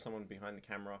podcasts, they have someone behind the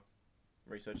camera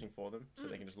researching for them, so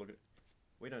they can just look at it.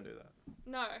 We don't do that.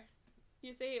 No.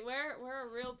 You see, we're a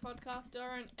real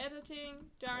podcaster in editing,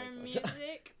 during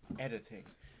music. Editing.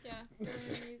 Yeah,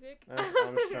 during music.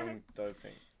 Armstrong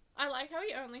doping. I like how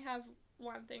we only have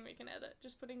one thing we can edit,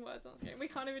 just putting words on screen. We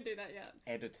can't even do that yet.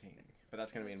 Editing. But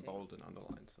that's going to be in bold and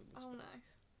underlined. So oh,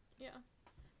 nice. Yeah.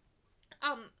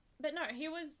 But no, he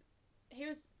was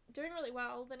doing really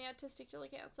well, then he had testicular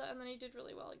cancer, and then he did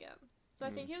really well again. So I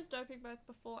think he was doping both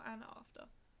before and after.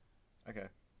 Okay.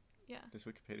 Yeah. This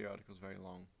Wikipedia article is very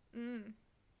long.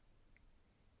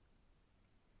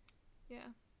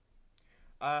 Yeah.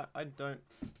 I don't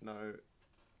know.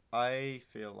 I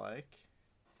feel like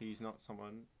he's not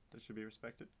someone that should be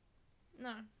respected.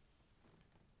 No.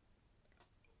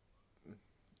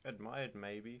 Admired,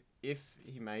 maybe. If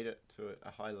he made it to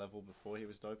a high level before he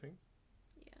was doping,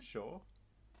 yeah, sure.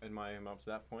 Admire him up to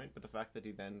that point. But the fact that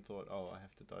he then thought, oh, I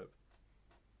have to dope.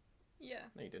 Yeah.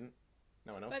 No, he didn't.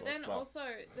 No one else But was. then also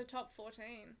the top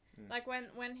 14. Like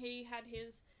when he had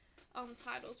his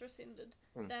titles rescinded,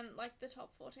 then like the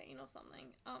top 14 or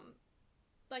something,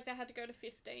 like they had to go to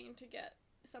 15 to get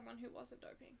someone who wasn't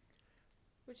doping,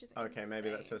 which is okay. insane. Maybe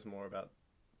that says more about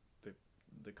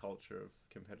the culture of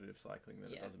competitive cycling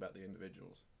than it does about the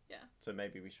individuals. Yeah. So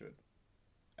maybe we should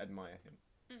admire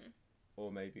him,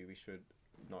 or maybe we should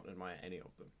not admire any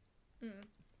of them,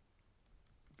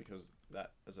 because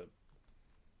that as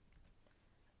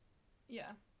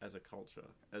a culture,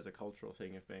 as a cultural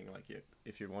thing of being like,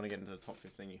 if you want to get into the top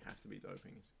 15, you have to be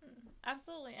doping.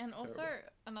 Absolutely. And also terrible.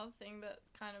 Another thing that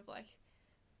kind of like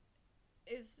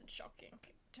is shocking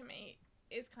to me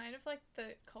is kind of like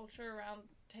the culture around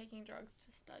taking drugs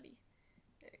to study.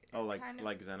 Oh, like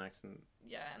Xanax and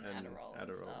and Adderall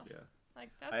and stuff. Yeah. Like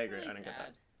that's I agree. really I don't sad. get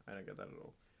that. I don't get that at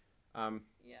all.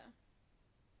 Yeah.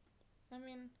 I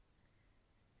mean,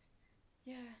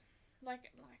 yeah,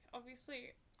 like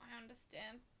obviously I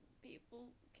understand people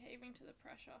caving to the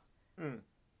pressure,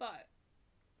 but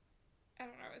I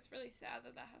don't know. It's really sad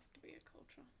that has to be a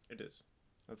culture. It is,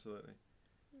 absolutely.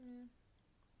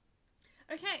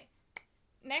 Okay,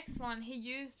 next one. He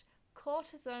used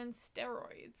cortisone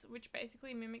steroids, which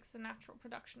basically mimics the natural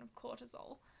production of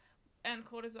cortisol, and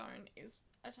cortisone is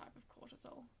a type of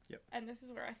cortisol. Yep. And this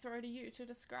is where I throw to you to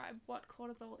describe what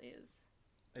cortisol is.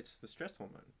 It's the stress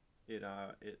hormone.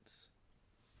 It's.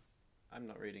 I'm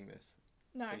not reading this.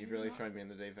 No, and you've really thrown me in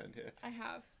the deep end here. I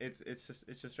have. It's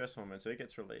a stress hormone, so it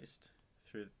gets released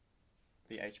through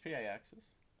the HPA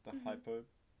axis, the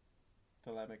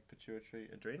hypothalamic pituitary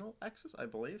adrenal axis, I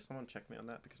believe. Someone check me on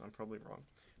that because I'm probably wrong.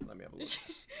 Let me have a look.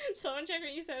 Someone check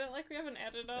me. You said it like we have an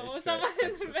editor or someone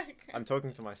in the background. I'm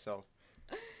talking to myself.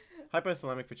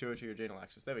 Hypothalamic pituitary adrenal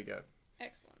axis. There we go.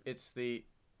 Excellent. It's the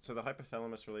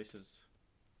hypothalamus releases.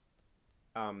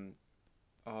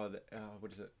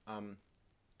 What is it?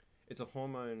 It's a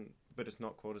hormone, but it's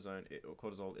not cortisone or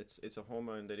cortisol. It's a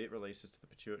hormone that it releases to the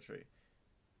pituitary,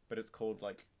 but it's called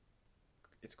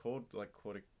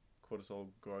cortisol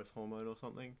growth hormone or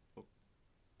something.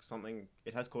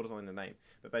 It has cortisol in the name,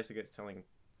 but basically it's telling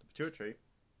the pituitary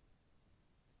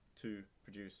to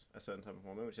produce a certain type of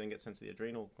hormone, which then gets sent to the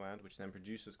adrenal gland, which then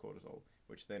produces cortisol,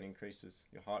 which then increases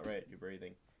your heart rate, your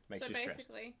breathing, makes you stressed. So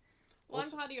basically, one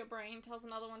part of your brain tells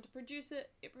another one to produce it,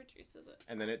 it produces it.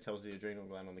 And then it tells the adrenal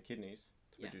gland on the kidneys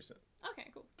to produce it. Okay,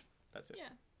 cool. That's it. Yeah.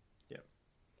 Yep.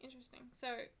 Interesting.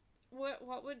 So,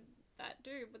 what would that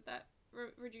do? Would that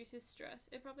reduce his stress?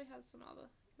 It probably has some other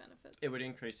benefits. It would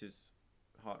increase his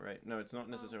heart rate. No, it's not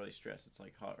necessarily stress. It's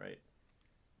like heart rate,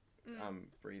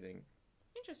 breathing.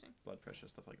 Interesting. Blood pressure,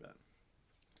 stuff like that.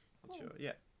 Cool. Sure.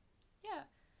 Yeah. Yeah.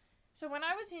 So when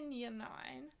I was in year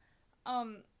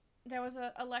 9, there was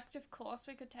a elective course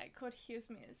we could take called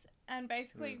HISMIS, and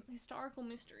basically historical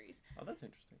mysteries. Oh, that's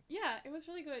interesting. Yeah, it was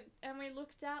really good. And we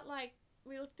looked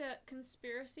at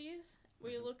conspiracies.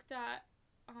 We looked at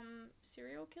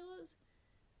serial killers.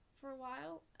 for a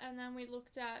while, and then we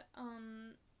looked at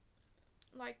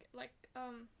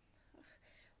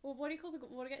well, what do you call the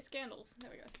Watergate scandals? There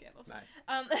we go, scandals. Nice.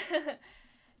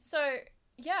 So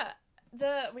yeah,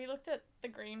 we looked at the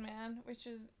Green Man, which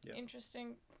is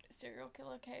interesting serial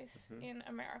killer case in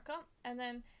America, and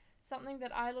then something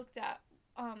that I looked at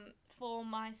for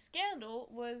my scandal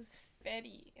was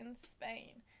Fedi in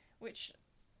Spain, which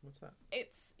What's that?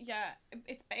 it's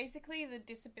basically the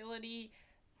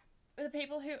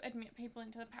people who admit people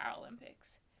into the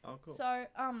Paralympics. Oh, cool. So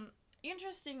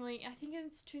interestingly, I think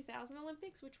it's 2000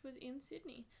 Olympics, which was in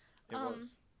Sydney. It was.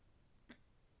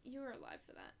 You were alive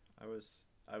for that. I was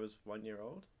 1 year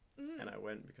old, and I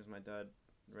went because my dad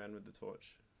ran with the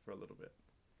torch for a little bit.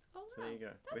 Oh wow. So there you go.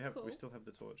 That's cool. We still have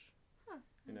the torch. Huh.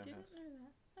 In I our didn't house. know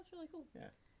that. That's really cool. Yeah.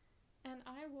 And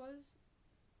I was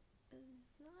a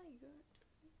zygote.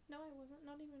 No, I wasn't.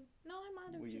 Not even. No, I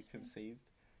might have. Were you just been. conceived?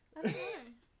 I don't know.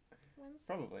 When's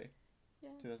Probably. Yeah.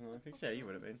 2000 Olympics? Yeah, you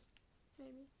would have been.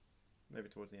 Maybe. Maybe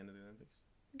towards the end of the Olympics.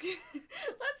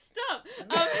 Let's stop.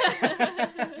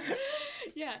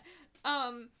 Yeah.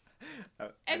 I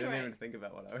Anyway. didn't even think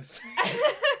about what I was saying.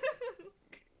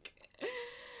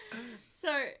 So,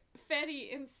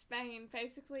 Fedi in Spain,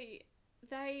 basically,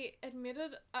 they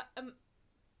admitted,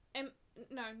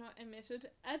 admitted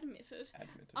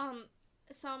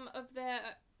some of their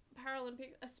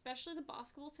Paralympic, especially the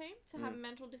basketball team, to have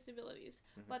mental disabilities,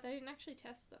 but they didn't actually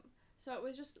test them. So it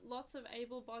was just lots of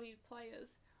able-bodied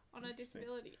players on a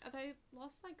disability. They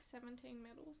lost like 17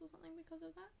 medals or something because of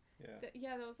that.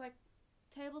 Yeah. There was like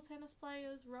table tennis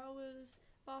players, rowers,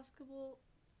 basketball.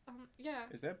 Yeah.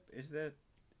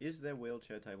 Is there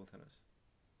wheelchair table tennis?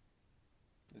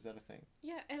 Is that a thing?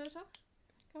 Yeah, editor.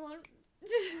 Come on.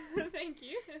 Thank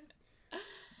you.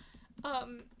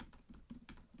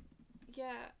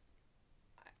 Yeah.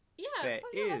 Yeah. There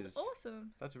That's is.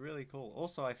 awesome. That's really cool.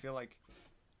 Also, I feel like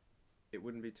it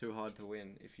wouldn't be too hard to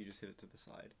win if you just hit it to the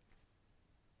side.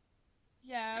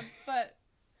 Yeah, but.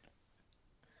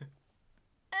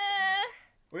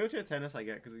 Wheelchair tennis I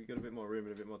get because you've got a bit more room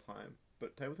and a bit more time.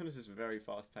 But table tennis is very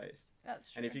fast paced. That's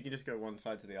true. And if you can just go one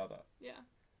side to the other. Yeah.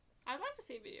 I'd like to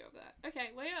see a video of that. Okay,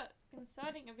 we are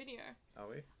inserting a video Are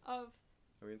we? of.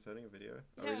 Are we inserting a video? Are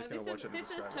Yeah, we just going to watch it and this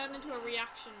has describe turned into a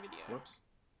reaction video. it? Whoops.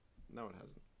 No, it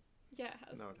hasn't. Yeah, it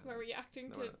has. No, it We're hasn't. reacting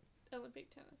No, to it hasn't. Olympic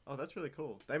tennis. Oh, that's really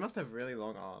cool. They must have really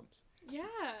long arms. Yeah,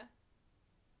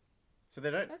 So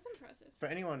they don't... that's impressive. For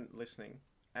anyone listening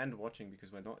and watching,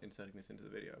 because we're not inserting this into the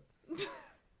video,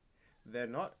 they're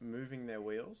not moving their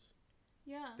wheels.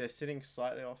 Yeah. They're sitting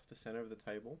slightly off the center of the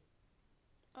table,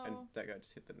 and Oh, that guy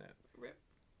just hit the net. rip.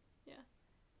 Yeah.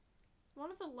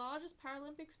 One of the largest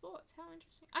Paralympic sports. How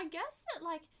interesting. I guess that,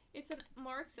 like, it's a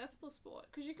more accessible sport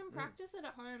because you can practice it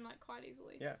at home, like, quite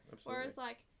easily. Yeah, absolutely. Whereas,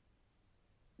 like,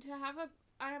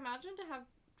 I imagine to have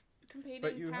competing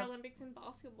But you have- Paralympics in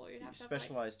basketball, you'd have to have,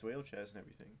 specialized wheelchairs and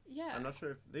everything. yeah. I'm not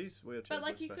sure if these wheelchairs But,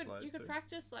 like, are you specialized could too.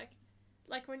 practice, like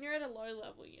when you're at a low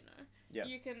level, you know. Yeah,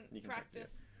 You can you can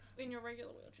practice in your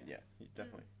regular wheelchair. Yeah,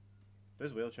 definitely.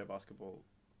 Those wheelchair basketball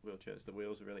wheelchairs, the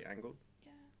wheels are really angled.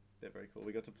 Yeah. They're very cool.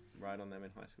 We got to ride on them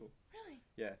in high school. Really?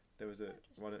 Yeah, there was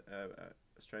Interesting. one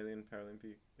Australian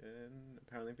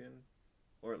Paralympian,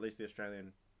 or at least the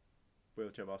Australian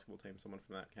wheelchair basketball team. Someone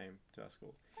from that came to our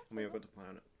school, That's and we so all got to play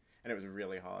on it. And it was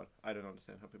really hard. I don't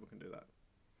understand how people can do that.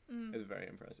 Mm. It was very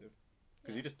impressive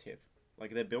because Yeah. you just tip.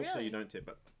 Like they're built so Really? you don't tip,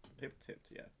 but people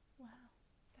tipped. Yeah, Wow.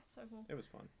 That's so cool. it was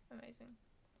fun. Amazing.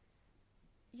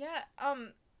 Yeah,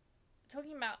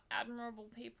 talking about admirable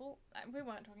people, we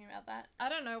weren't talking about that. I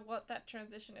don't know what that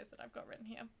transition is that I've got written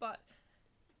here, but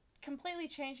completely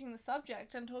changing the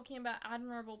subject and talking about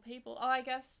admirable people. Oh, I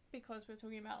guess because we're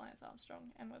talking about Lance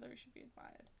Armstrong and whether he should be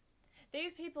admired.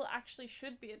 These people actually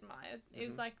should be admired.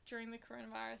 Is like during the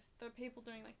coronavirus, the people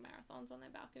doing like marathons on their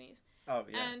balconies. Oh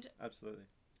yeah, And absolutely.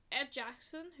 Ed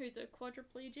Jackson, who's a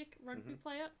quadriplegic rugby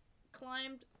player,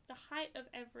 climbed the height of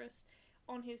Everest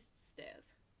on his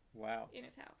stairs Wow. in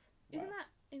his house. Isn't Wow. that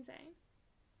insane?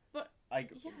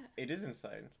 Yeah. It is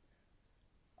insane.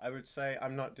 I would say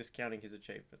I'm not discounting his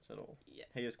achievements at all. Yeah.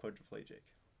 He is quadriplegic,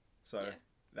 so Yeah.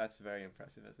 that's very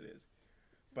impressive as it is.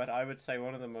 But I would say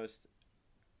one of the most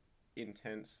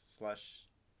intense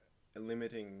 /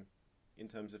 limiting in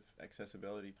terms of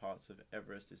accessibility parts of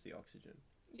Everest is the oxygen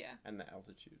Yeah, and the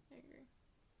altitude. I agree.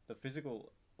 The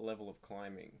physical level of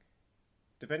climbing,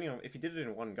 depending on if you did it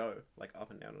in one go, like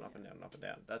up and down and up and down and up and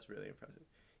down, that's really impressive.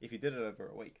 If you did it over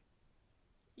a week,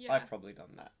 Yeah. I've probably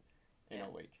done that in Yeah. a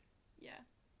week. Yeah,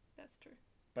 that's true.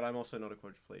 But I'm also not a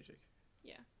quadriplegic.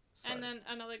 Yeah. So, And then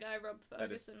another guy, Rob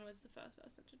That is- Ferguson, was the first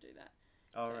person to do that.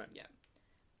 all So, right. Yeah.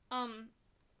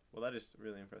 Well, that is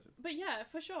really impressive. But yeah,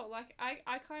 for sure. Like,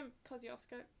 I climbed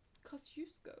Kosciuszko.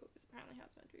 Kosciuszko is apparently how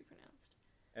it's meant to be pronounced.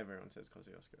 Everyone says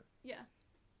Kosciuszko. Yeah.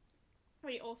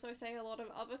 We also say a lot of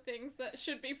other things that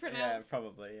should be pronounced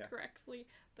probably, yeah. correctly,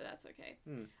 but that's okay.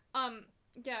 Hmm.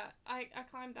 Yeah, I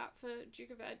climbed that for Duke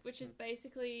of Ed, which is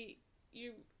basically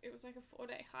it was like a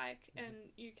 4-day hike, and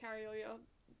you carry all your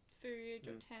food,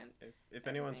 your tent. If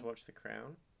anyone's watched The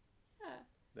Crown, Yeah.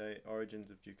 the origins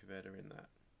of Duke of Ed are in that,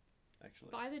 actually.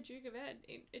 By the Duke of Ed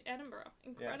in Edinburgh.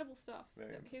 Incredible stuff.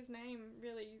 Very Like, his name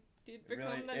really did It become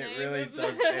really, the it name really of...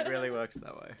 does. It really works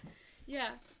that way.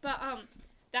 Yeah, but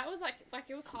that was like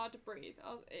it was hard to breathe.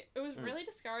 It was really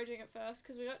discouraging at first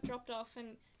because we got dropped off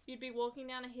and you'd be walking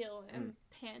down a hill and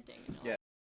panting. And Yeah.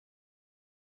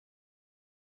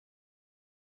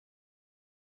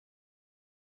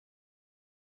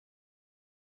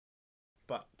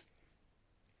 But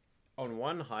on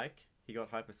one hike, he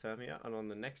got hypothermia, and on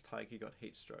the next hike, he got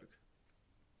heat stroke.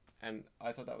 And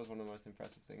I thought that was one of the most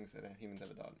impressive things that a human's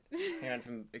ever done. He went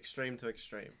from extreme to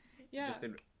extreme. Yeah.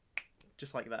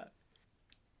 Just like that.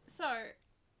 So,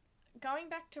 going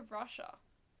back to Russia,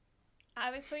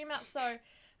 I was talking about,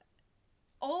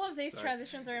 all of these Sorry.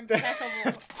 transitions are impeccable.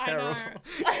 That's terrible.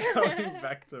 I know. Going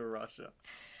back to Russia.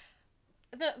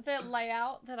 The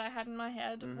layout that I had in my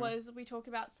head Mhm. was we talk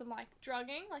about some, like,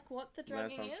 drugging, like what the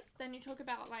drugging sounds- is. Then you talk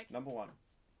about, like... Number 1,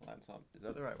 Lance Armstrong. Is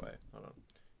that the right way? Hold on.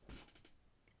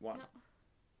 1. No.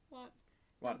 What?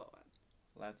 1. Number 1.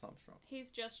 Lance Armstrong.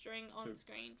 He's gesturing on 2.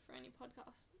 screen for any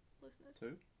podcast listeners.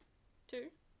 2.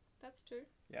 2? That's 2?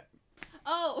 Yeah.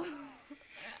 Oh!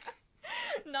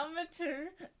 Number 2.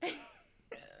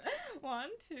 1,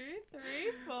 2,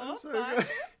 3, 4, I'm so 5.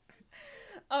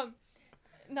 good.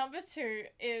 Number 2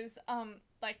 is,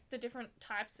 like, the different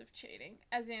types of cheating.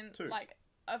 As in, 2. like,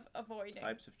 of avoiding.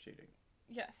 Types of cheating.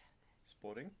 Yes.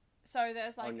 Sporting. So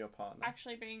there's, like, On your partner.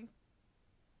 actually being...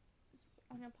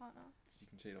 On your partner. You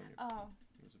can cheat on your Oh,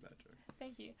 It was a bad joke.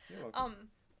 thank you. You're welcome.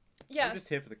 Yes. I'm just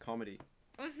here for the comedy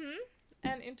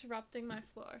And interrupting my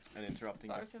flow. and interrupting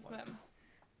your Both of flow. them.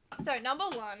 So, number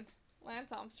 1,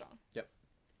 Lance Armstrong. Yep.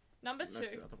 Number 2,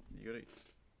 That's the other, you gotta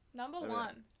number Oh, yeah.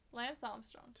 1, Lance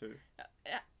Armstrong. 2.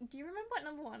 Do you remember what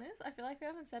number 1 is? I feel like we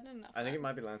haven't said it enough. I think it times.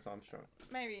 might be Lance Armstrong.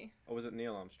 Maybe. Or was it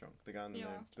Neil Armstrong? The guy on the Neil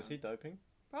moon. Armstrong. Was he doping?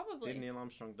 Probably. Did Neil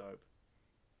Armstrong dope?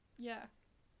 Yeah.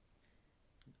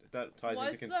 That ties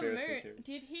Was into conspiracy the moon? theories.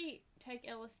 Did he take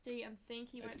LSD and think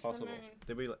he went It's to possible. the moon?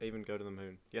 Did we even go to the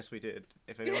moon? Yes, we did.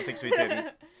 If anyone thinks we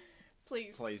didn't,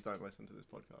 Please. please don't listen to this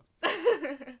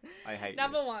podcast. I hate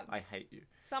Number you. 1, I hate you.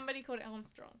 somebody called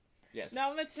Armstrong. Yes.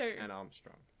 Number 2, And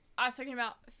Armstrong. I was talking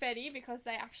about Fetty because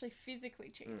they actually physically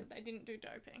cheated. They didn't do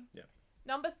doping. Yeah.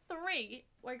 Number 3,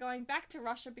 we're going back to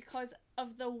Russia because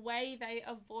of the way they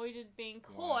avoided being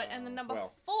caught. And the Wow. number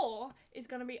Well. 4 is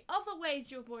going to be other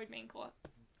ways you avoid being caught.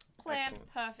 Planned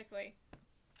Excellent. perfectly.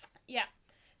 Yeah.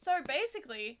 So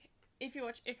basically, if you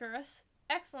watch Icarus,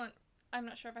 excellent. I'm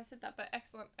not sure if I said that, but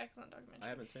excellent documentary. I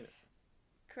haven't seen it.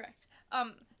 Correct.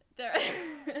 There.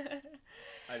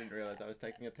 I didn't realize I was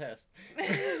taking a test.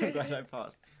 I'm glad I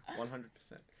passed.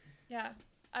 100%. Yeah,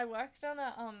 I worked on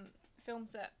a film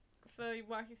set for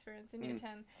work experience in Year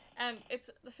 10, and it's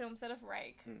the film set of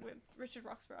Rake with Richard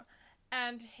Roxburgh,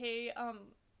 and he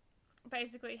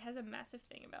basically has a massive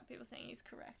thing about people saying he's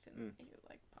correct, and he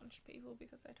like punched people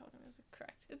because they told him he was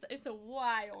correct. It's a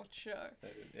wild show.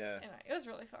 Yeah. Anyway, it was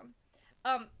really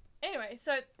fun. Anyway,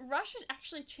 so Russia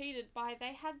actually cheated by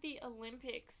they had the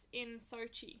Olympics in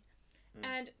Sochi,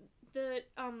 and the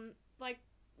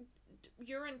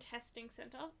urine testing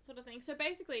center sort of thing. So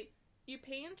basically, you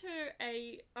pee into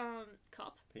a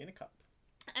cup, Pee in a cup.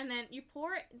 and then you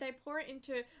they pour it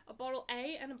into a bottle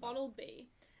A and a bottle B,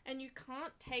 and you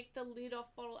can't take the lid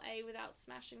off bottle A without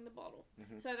smashing the bottle.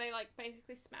 So they like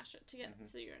basically smash it to get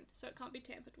to the urine, so it can't be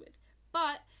tampered with.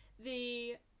 But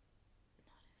the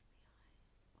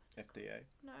FDA.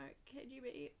 no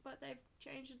KGB, but they've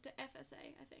changed it to FSA,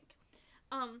 I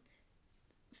think.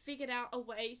 Figured out a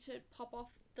way to pop off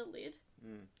the lid.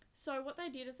 So what they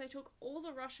did is they took all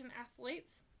the Russian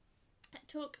athletes,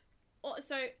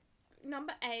 so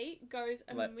number A goes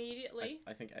immediately.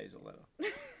 I think A is a letter.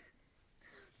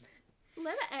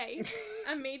 Letter A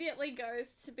immediately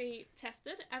goes to be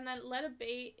tested, and then letter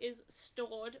B is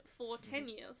stored for 10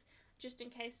 years, just in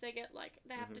case they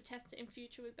have to test it in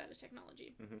future with better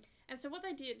technology. And so what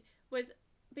they did was,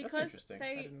 That's because interesting.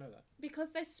 I didn't know that.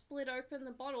 because they split open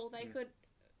the bottle, they could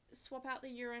swap out the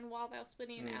urine while they were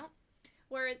splitting it out.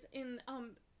 Whereas in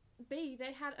B,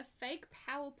 they had a fake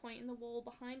PowerPoint in the wall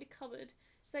behind a cupboard.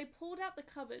 So they pulled out the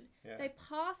cupboard. Yeah. They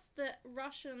passed the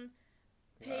Russian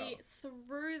pee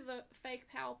through the fake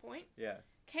PowerPoint. Yeah.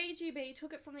 KGB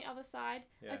took it from the other side.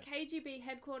 Yeah. A KGB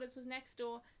headquarters was next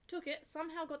door. Took it,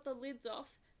 somehow got the lids off,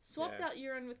 swapped Yeah. out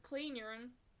urine with clean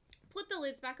urine, put the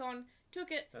lids back on,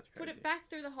 took it, That's put crazy. it back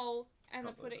through the hole, and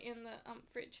then Can't put it believe in the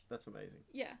fridge. That's amazing.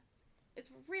 Yeah. It's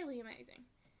really amazing.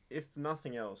 If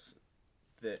nothing else,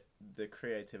 the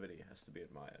creativity has to be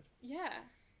admired. Yeah.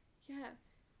 Yeah.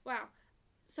 Wow.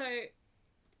 So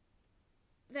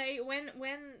when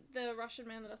the Russian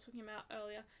man that I was talking about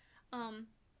earlier,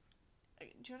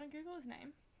 do you want to Google his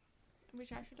name?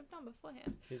 Which I should have done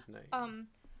beforehand. His name.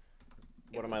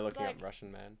 It What am I was looking like up?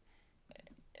 Russian man.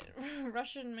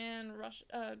 Russian man,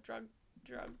 drug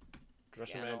Russian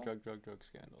scandal. man, drug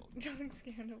scandal. Drug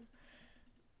scandal.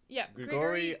 Yeah,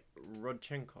 Grigory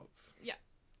Rodchenkov.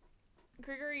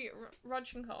 Grigory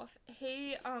Rodchenkov.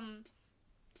 He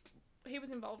was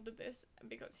involved with this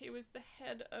because he was the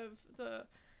head of the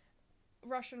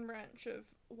Russian branch of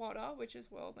WADA, which is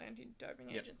World Anti-Doping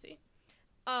Yep. Agency.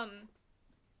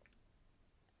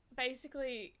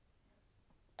 Basically,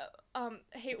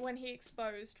 when he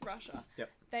exposed Russia, Yep.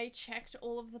 they checked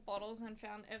all of the bottles and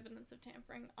found evidence of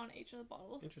tampering on each of the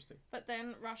bottles. Interesting. But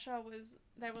then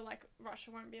they were like,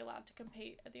 Russia won't be allowed to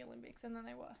compete at the Olympics, and then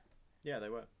they were. Yeah, they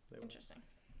were. Interesting.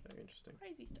 Very interesting.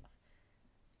 Crazy stuff.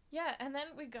 Yeah, and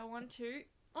then we go on to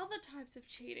other types of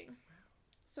cheating.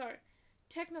 So,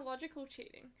 technological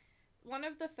cheating. One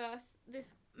of the first,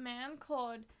 this man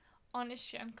called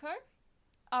Onyshenko,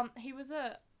 he was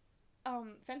a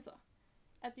fencer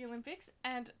at the Olympics,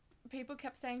 and people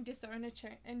kept saying disown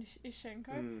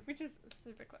Onyshenko, which is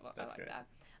super clever. That's I like great.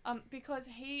 that. Because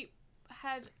he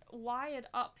had wired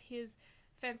up his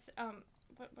fence,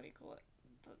 what do you call it?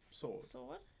 The Sword.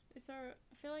 Sword? Is there,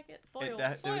 I feel like it, foil.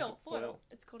 there is a Foil. foil.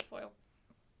 It's called foil.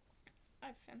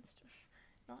 I've fenced.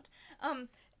 Not.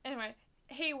 Anyway,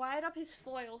 he wired up his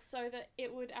foil so that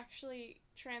it would actually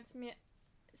transmit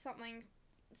something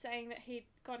saying that he'd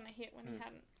gotten a hit when he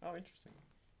hadn't. Oh, interesting.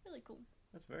 Really cool.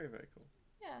 That's very, very cool.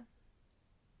 Yeah.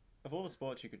 Of all the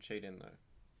sports you could cheat in,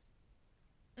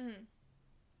 though,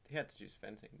 he had to choose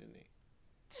fencing, didn't he?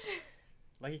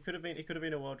 Like he could have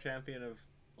been a world champion of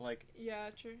like. Yeah,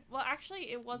 true. Well,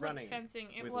 actually, it wasn't Running fencing.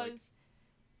 It with, was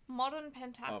modern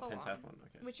pentathlon, Oh, pentathlon.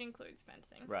 Okay. which includes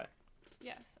fencing. Right.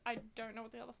 Yes, I don't know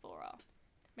what the other four are.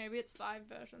 Maybe it's 5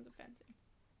 versions of fencing.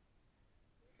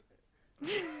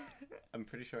 I'm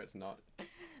pretty sure it's not.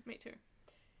 Me too.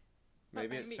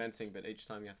 Maybe it's maybe. fencing, but each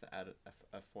time you have to add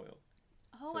a foil.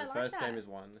 Oh, So I the like first that. game is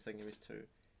 1, the second game is 2.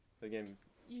 The game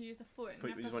You use a foot. And you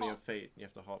you have use to one of your hop. feet, and you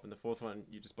have to hop, and the fourth one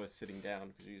you're just both sitting down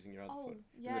because you're using your other Oh, foot.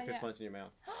 yeah, and the fifth yeah. one's in your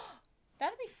mouth.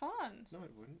 That'd be fun. No,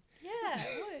 it wouldn't. Yeah,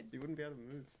 it would. You wouldn't be able to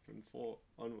move from 4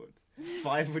 onwards.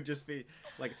 5 would just be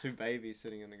like 2 babies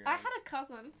sitting on the ground. I had a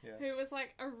cousin Yeah. who was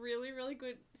like a really, really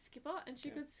good skipper, and she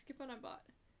Yeah. could skip on her butt.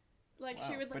 Like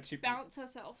she Wow, would but like she- bounce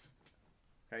herself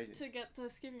Crazy. to get the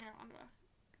skipping around her.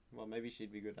 Well, maybe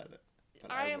she'd be good at it.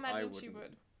 But I I imagine she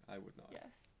wouldn't. would. I would not.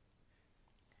 Yes.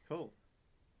 Cool.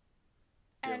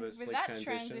 Do you And have a with slick that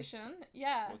transition?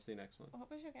 yeah. What's the next one? What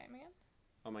was your game again?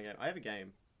 Oh, my game. I have a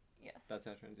game. Yes. That's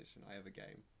our transition. I have a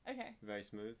game. Okay. Very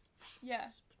smooth. Yeah.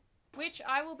 Which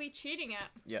I will be cheating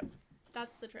at. Yep.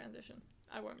 That's the transition.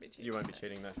 I won't be cheating. You won't be at it.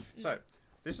 cheating though. So,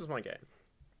 this is my game.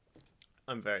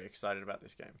 I'm very excited about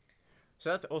this game.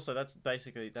 So that's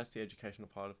basically the educational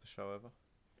part of the show over.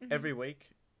 Mhm. Every week,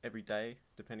 every day,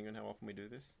 depending on how often we do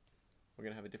this, we're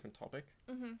gonna have a different topic.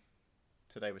 Mhm.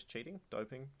 Today was cheating,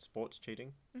 doping, sports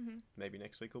cheating. Mhm. Maybe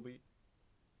next week will be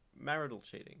marital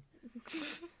cheating.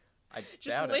 I Just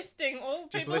doubt it. listing all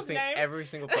Just people's listing names. every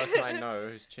single person I know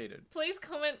who's cheated. Please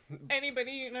comment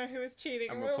anybody you know who is cheating,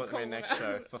 And we'll put them in call next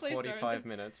show out. for Please 45 don't.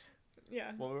 minents.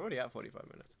 Yeah. Well, we're already at 45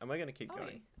 minutes. And we're going to keep Oh,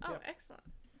 going. oh, Yep. excellent.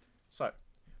 So,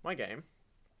 my game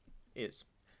is...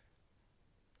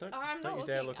 Don't I'm you not looking.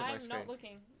 dare look at my I'm screen. not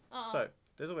looking. Oh. So,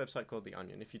 there's a website called The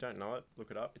Onion. If you don't know it,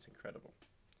 look it up. It's incredible.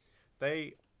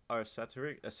 They are a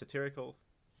satirical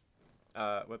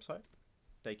website.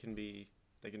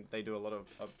 They do a lot of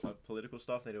political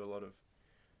stuff. They do a lot of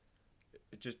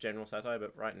just general satire.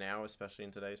 But right now, especially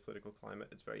in today's political climate,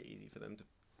 it's very easy for them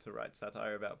to write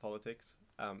satire about politics.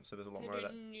 So there's a lot They more of do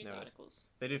that. news nowadays. articles.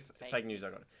 They do Fake. fake news. I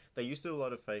got it. They used to do a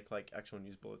lot of fake actual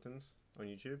news bulletins on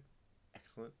YouTube.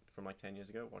 Excellent, from 10 years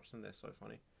ago. Watch them; they're so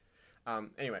funny.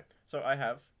 Anyway, so I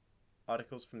have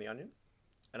articles from The Onion,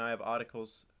 and I have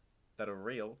articles that are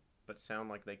real but sound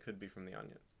like they could be from The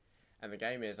Onion. And the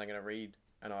game is I'm going to read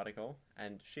an article,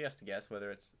 and she has to guess whether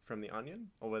it's from The Onion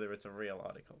or whether it's a real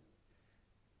article.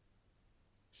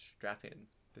 Strap in.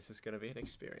 This is going to be an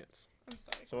experience. I'm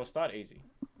sorry. So we'll start easy.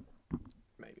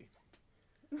 Maybe.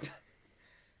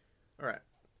 Alright.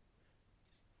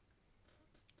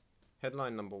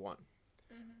 Headline number 1.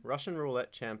 Russian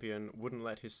roulette champion wouldn't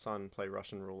let his son play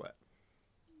Russian roulette.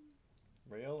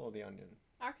 Real or The Onion?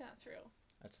 I reckon that's real.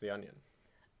 That's The Onion.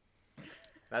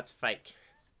 That's fake.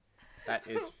 That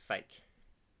is fake.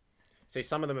 See,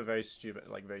 some of them are very stupid,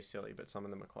 like very silly, but some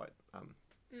of them are quite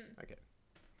okay.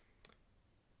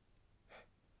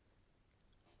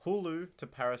 Hulu to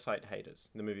Parasite haters.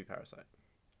 The movie Parasite.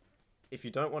 If you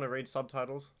don't want to read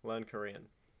subtitles, learn Korean.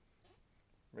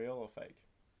 Real or fake?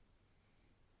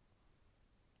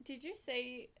 Did you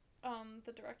see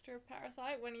the director of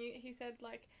Parasite when he said,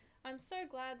 like, I'm so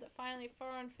glad that finally a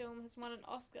foreign film has won an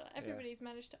Oscar. Everybody's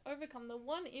managed to overcome the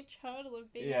 1-inch hurdle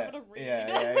of being able to read.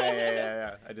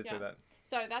 Yeah. I did say that.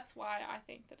 So that's why I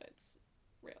think that it's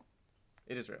real.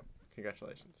 It is real.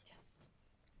 Congratulations. Yes.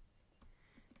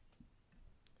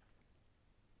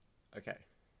 Okay.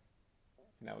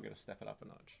 Now we're going to step it up a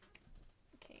notch.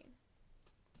 Keen.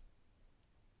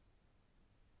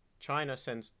 China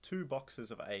sends 2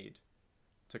 boxes of aid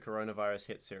to coronavirus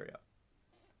hit Syria.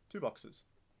 2 boxes.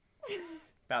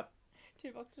 About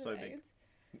 2 boxes so of big.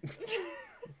 AIDS.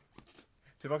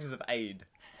 2 boxes of aid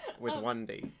with 1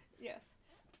 D. Yes.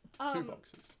 2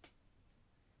 boxes.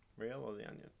 Real or The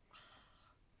Onion?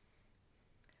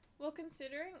 Well,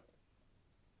 considering,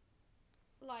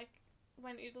 like,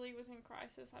 when Italy was in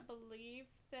crisis, I believe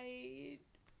they...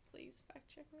 Please fact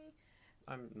check me.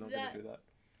 I'm not going to do that.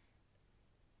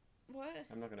 What?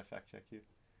 I'm not going to fact check you.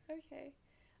 Okay.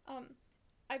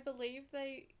 I believe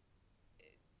they...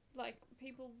 Like,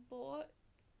 people bought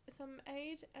some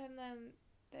aid and then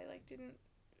they, like, didn't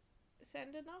send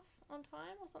enough on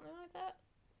time or something like that.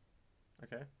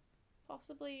 Okay.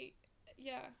 Possibly,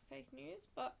 yeah, fake news,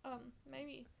 but,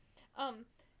 maybe. Where's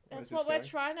That's this what we're going?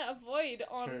 trying to avoid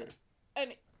on True.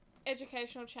 an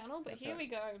educational channel, but That's here right. we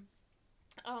go.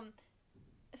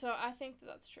 So I think that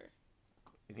that's true.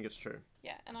 You think it's true?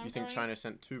 Yeah, and I'm You think going... China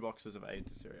sent 2 boxes of aid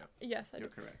to Syria? Yes, I You're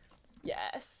do. correct.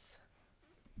 Yes.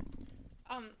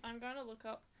 I'm going to look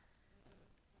up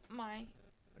my...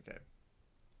 Okay.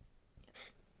 Yes.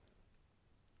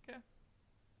 Go.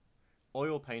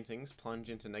 Oil paintings plunge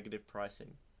into negative pricing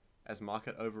as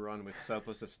market overrun with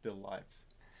surplus of still lifes.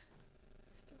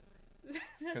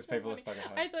 Because people are stuck at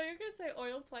home. I thought you were going to say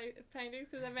oil paintings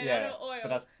because they're made out of oil.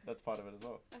 But that's part of it as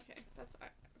well. Okay, that's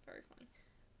very funny.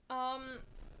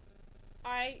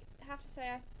 I have to say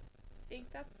I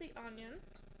think that's The Onion.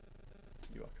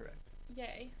 You are correct.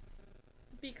 Yay.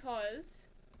 Because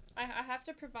I have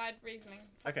to provide reasoning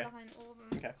Okay. behind all of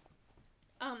them. Okay.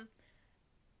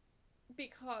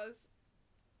 Because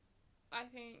I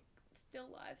think still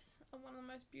lifes are one of the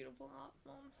most beautiful art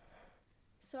forms.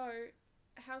 So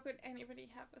how could anybody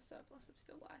have a surplus of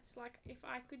still lifes? Like, if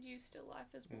I could use still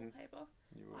life as wallpaper,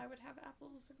 You would. I would have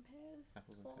apples and pears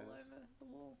all over the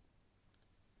wall.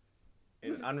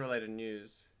 In unrelated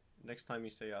news, next time you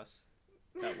see us,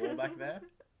 that wall back there,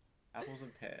 apples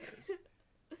and pears.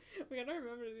 We gotta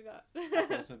remember to do that.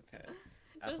 Apples and pears.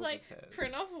 Apples Just like and pears.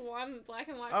 print off one black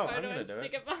and white Oh, I'm photo gonna and do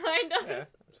stick it. it behind us. Yeah,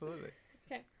 absolutely.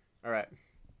 Okay. Alright.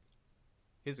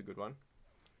 Here's a good one.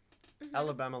 Mhm.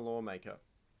 Alabama lawmaker.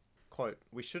 Quote,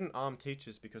 we shouldn't arm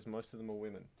teachers because most of them are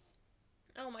women.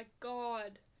 Oh my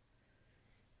god.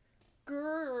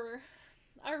 Grr.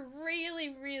 I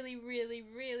really, really, really,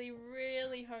 really,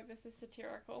 really hope this is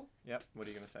satirical. Yep, what are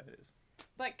you going to say it is?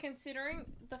 But considering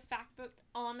the fact that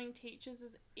arming teachers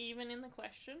is even in the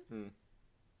question,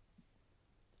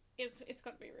 it's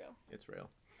got to be real. It's real.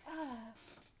 Ah.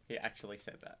 He actually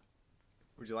said that.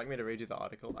 Would you like me to read you the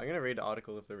article? I'm going to read the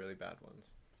article of the really bad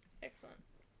ones. Excellent.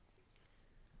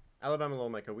 Alabama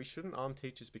lawmaker, we shouldn't arm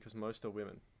teachers because most are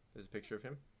women. There's a picture of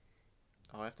him.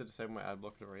 Oh, I have to disable my ad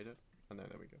block to read it. Oh, no,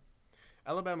 there we go.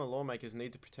 Alabama lawmakers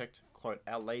need to protect, quote,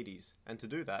 our ladies, and to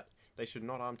do that, they should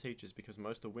not arm teachers because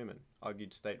most are women,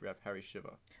 argued State Rep Harry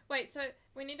Shiver. Wait, so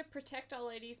we need to protect our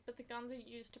ladies, but the guns are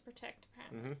used to protect,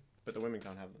 apparently. But the women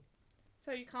can't have them.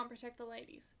 So you can't protect the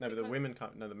ladies? No, but the because- women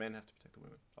can't. No, the men have to protect the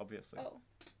women, obviously. Oh.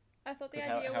 I thought the 'Cause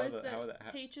how- idea how was the- how that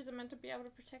the- teachers are meant to be able to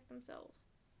protect themselves.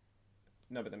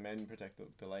 No, but the men protect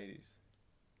the ladies.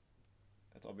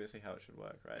 That's obviously how it should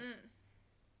work, right?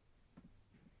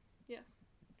 Yes.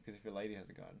 Because if your lady has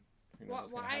a gun, who knows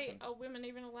what's going to Why happen? are women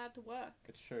even allowed to work?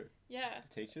 It's true. Yeah.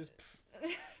 The teachers?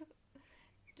 Pff,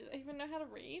 Do they even know how to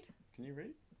read? can you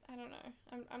read? I don't know.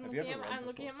 I'm Have you looking ever at read I'm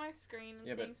looking before? at my screen and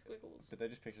Yeah, seeing but- squiggles. But they're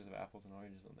just pictures of apples and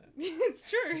oranges on there. It's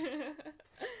true.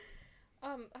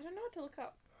 I don't know what to look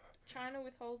up. China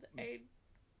withhold aid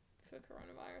for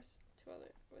coronavirus to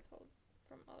withhold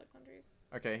from other countries.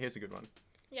 Okay, here's a good one.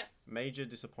 Yes. Major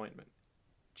disappointment.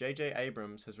 J.J.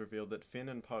 Abrams has revealed that Finn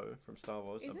and Poe from Star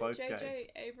Wars Isn't are both J.J. gay.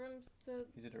 Abrams the...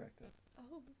 He's a director.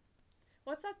 Oh.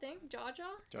 What's that thing? Jar Jar?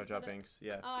 Jar Is Jar that it? Binks.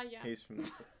 Yeah. Yeah. He's from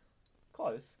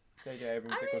close. J.J.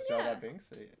 Abrams I equals mean, Jar Jar yeah.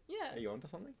 Binks. Yeah, Are you onto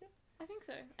something? I think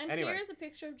so. And Anyway. here is a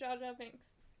picture of Jar Jar Binks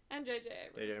and J.J.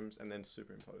 Abrams. J.J. Abrams and then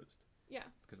superimposed. Yeah.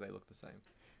 Because they look the same.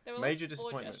 There were Major like 4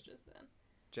 disappointment. gestures then.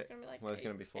 J- It's gonna be like well, there's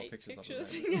going to be 4 eight pictures of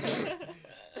pictures.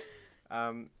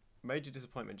 them. Major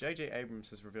disappointment. J.J. Abrams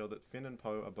has revealed that Finn and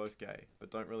Poe are both gay,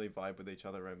 but don't really vibe with each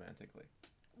other romantically.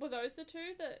 Were those the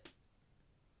two that?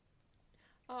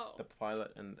 Oh. The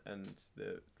pilot and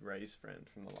the Rey's friend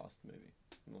from the last movie,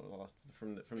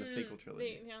 from the sequel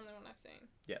trilogy. The only one I've seen.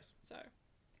 Yes. So.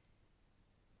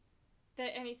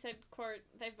 And he said, "quote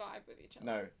They vibe with each other."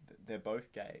 No, they're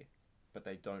both gay, but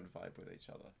they don't vibe with each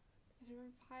other. They don't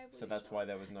vibe with So each that's other. why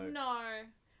there was no. No,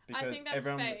 Because I think that's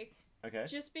everyone. fake. Okay.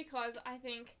 Just because I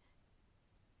think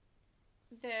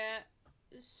they're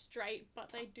straight,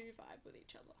 but they do vibe with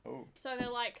each other. Oh. So they're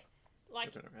like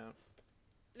Turn around.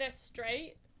 they're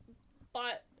straight,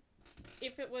 but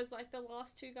if it was like the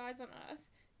last 2 guys on Earth,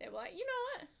 they were like, you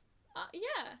know what?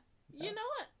 Yeah. You Yeah. know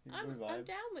what? We I'm vibe.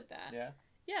 down with that. Yeah.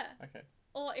 Yeah. Okay.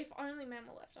 Or if only men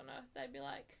were left on Earth, they'd be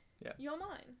like, Yeah. You're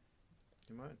mine.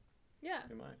 You're mine. Yeah.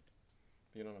 You're mine.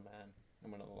 But you're not a man,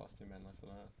 and we're not the last 2 men left on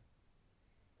Earth.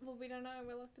 Well, we don't know.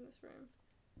 We're locked in this room.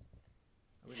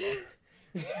 Are we locked?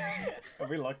 Have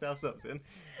we locked ourselves in?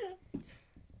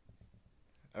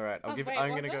 All right. Oh, wait,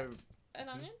 I'm was gonna it? go. An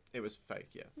onion? It was fake.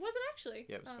 Yeah. Was it actually?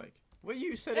 Yeah, it was Oh. fake. Well,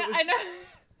 you said Yeah, it was. I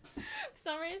know. For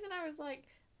some reason, I was like,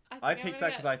 I picked that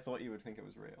because I thought you would think it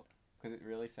was real. Because it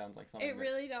really sounds like something. It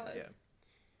really does.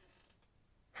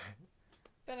 Yeah.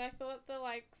 But I thought the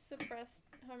like suppressed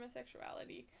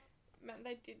homosexuality meant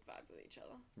they did vibe with each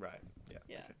other. Right. Yeah.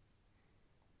 Yeah. Okay.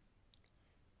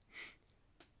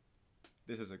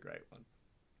 This is a great one.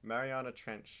 Mariana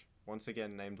Trench once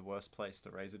again named worst place to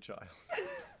raise a child.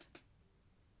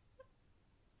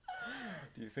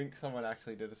 Do you think someone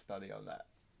actually did a study on that?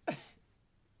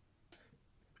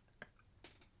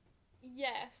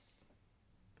 Yes.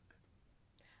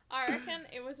 I reckon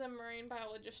it was a marine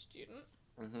biologist student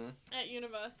Mm-hmm. at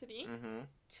university. Mm-hmm.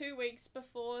 2 weeks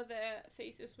before their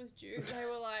thesis was due, they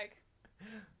were like,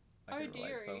 I can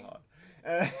relate so dearie.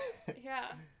 hard. yeah,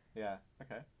 Yeah.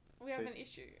 Okay. we have So- an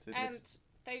issue. so did- And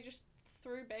they just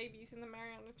threw babies in the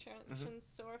Mariana Trench and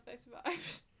saw if they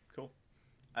survived.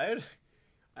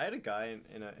 I had a guy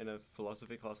in a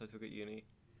philosophy class I took at uni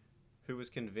who was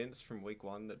convinced from week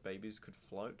 1 that babies could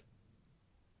float,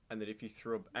 and that if you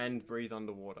threw and breathe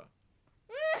underwater.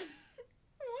 What?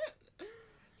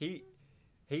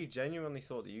 He genuinely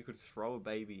thought that you could throw a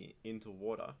baby into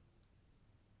water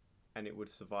and it would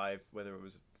survive whether it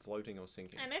was floating or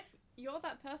sinking. And if you're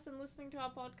that person listening to our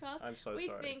podcast, I'm so we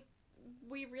sorry. think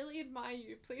we really admire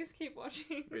you. Please keep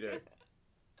watching. We do.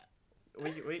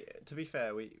 We to be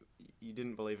fair, you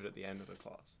didn't believe it at the end of the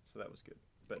class, so that was good.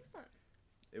 But Excellent.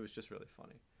 it was just really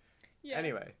funny. Yeah.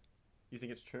 Anyway, you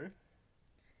think it's true?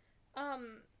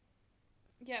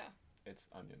 Yeah. It's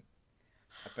Onion.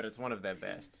 But it's one of their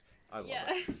best. I love Yeah.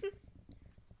 it.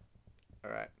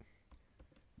 Alright.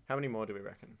 How many more do we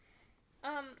reckon?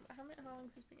 How long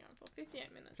has this been going for?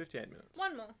 58 minutes. 58 minutes.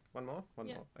 One more. One more? One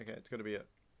Yeah. more. Okay, it's got to be a...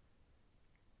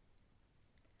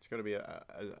 It's got to be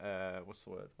a what's the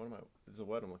word? There's a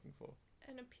word I'm looking for.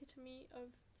 An epitome of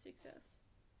success.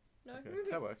 No? Okay,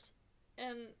 that works.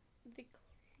 And the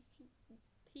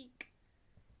peak.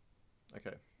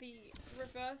 Okay. The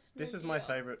reverse. This is my nadir.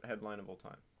 favourite headline of all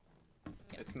time.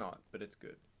 Yeah. It's not, but it's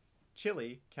good.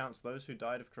 Chile counts those who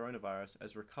died of coronavirus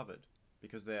as recovered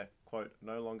because they're, quote,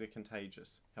 no longer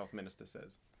contagious, health minister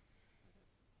says.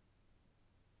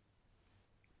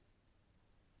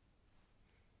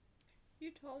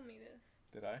 You told me this.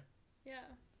 Did I? Yeah,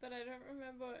 but I don't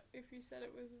remember if you said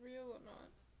it was real or not.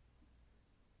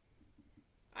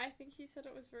 I think you said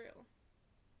it was real.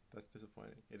 That's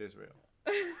disappointing. It is real.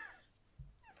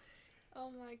 Oh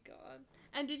my god.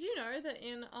 And did you know that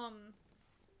in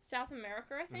South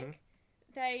America, I think,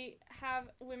 they have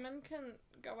women can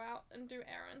go out and do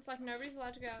errands. Like nobody's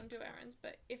allowed to go out and do errands,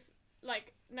 but if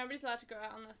nobody's allowed to go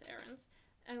out unless errands,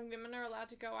 and women are allowed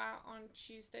to go out on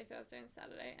Tuesday, Thursday, and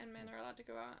Saturday, and men are allowed to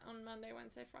go out on Monday,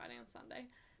 Wednesday, Friday, and Sunday,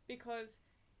 because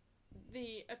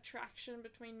the attraction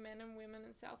between men and women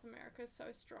in South America is so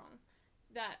strong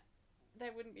that they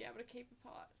wouldn't be able to keep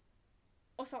apart,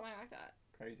 or something like that.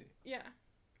 Crazy. Yeah.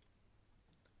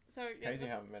 So yeah, Crazy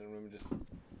that's how men and women just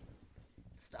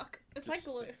stuck. It's just like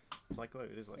glue, stick. It's like glue.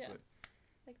 It is like Yeah. glue.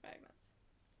 like magnets,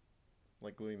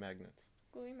 Like gluey magnets.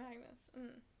 gluey magnets. Do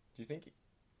you think...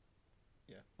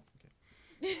 Yeah,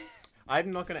 okay.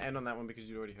 I'm not going to end on that one because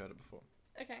you'd already heard it before.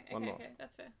 Okay, One more. okay,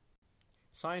 that's fair.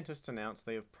 Scientists announced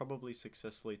they have probably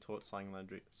successfully taught sign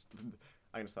language... I'm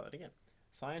going to start that again.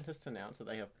 Scientists announce that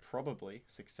they have probably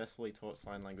successfully taught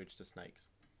sign language to snakes.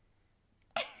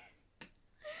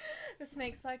 The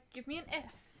snake's like, give me an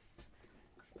S.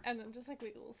 And then just like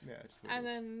wiggles. Yeah, just And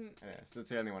wiggles. then, An S. That's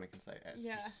the only one who can say S.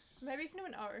 yeah. Maybe you can do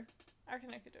an O. I reckon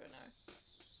I could do an O.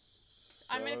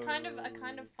 I mean, a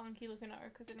kind of funky looking O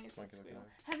because it needs to Funky looking squeal.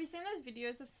 O. Have you seen those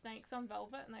videos of snakes on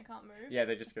velvet and they can't move? Yeah,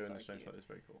 they just It's go in so the straight cute. flow. It's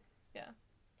very cool.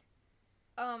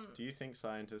 Um, Do you think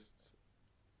scientists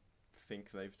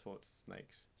think they've taught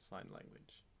snakes sign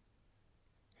language?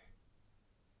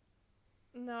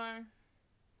 no.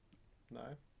 No?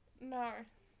 No.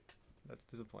 That's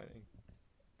disappointing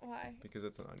Why? because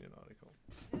it's an Onion article.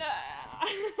 No.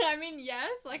 I mean,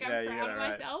 yes, like Yeah, I'm you got proud it of right.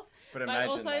 myself. But But imagine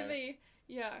also though,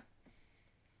 yeah.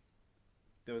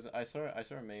 there was I saw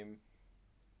a meme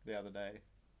the other day,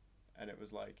 and it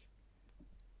was like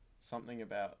something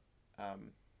about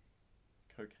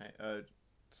cocaine,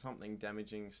 something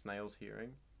damaging snails'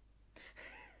 hearing,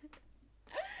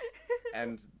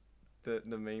 and the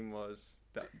meme was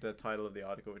the title of the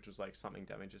article, which was like something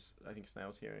damages, I think,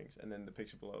 snails' hearings, and then the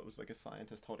picture below it was like a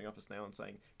scientist holding up a snail and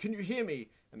saying, "Can you hear me?"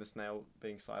 and the snail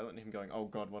being silent and him going, "Oh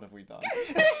God, what have we done?"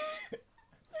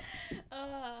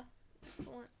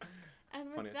 Excellent. And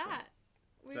with Funniest thing. that,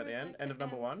 we Is that would the end? like End to of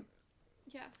number one?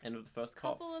 Yes. End of the first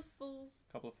cough. Couple of fools.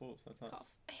 Couple of fools. That's us.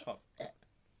 Cough. Cough.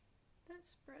 Don't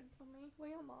spread for me. Wear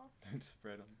your mask. Don't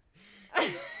spread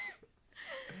on.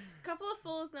 Couple of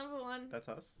fools number one That's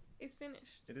us. is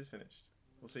finished. It is finished.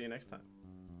 We'll see you next time.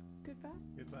 Goodbye.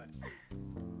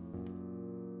 Goodbye.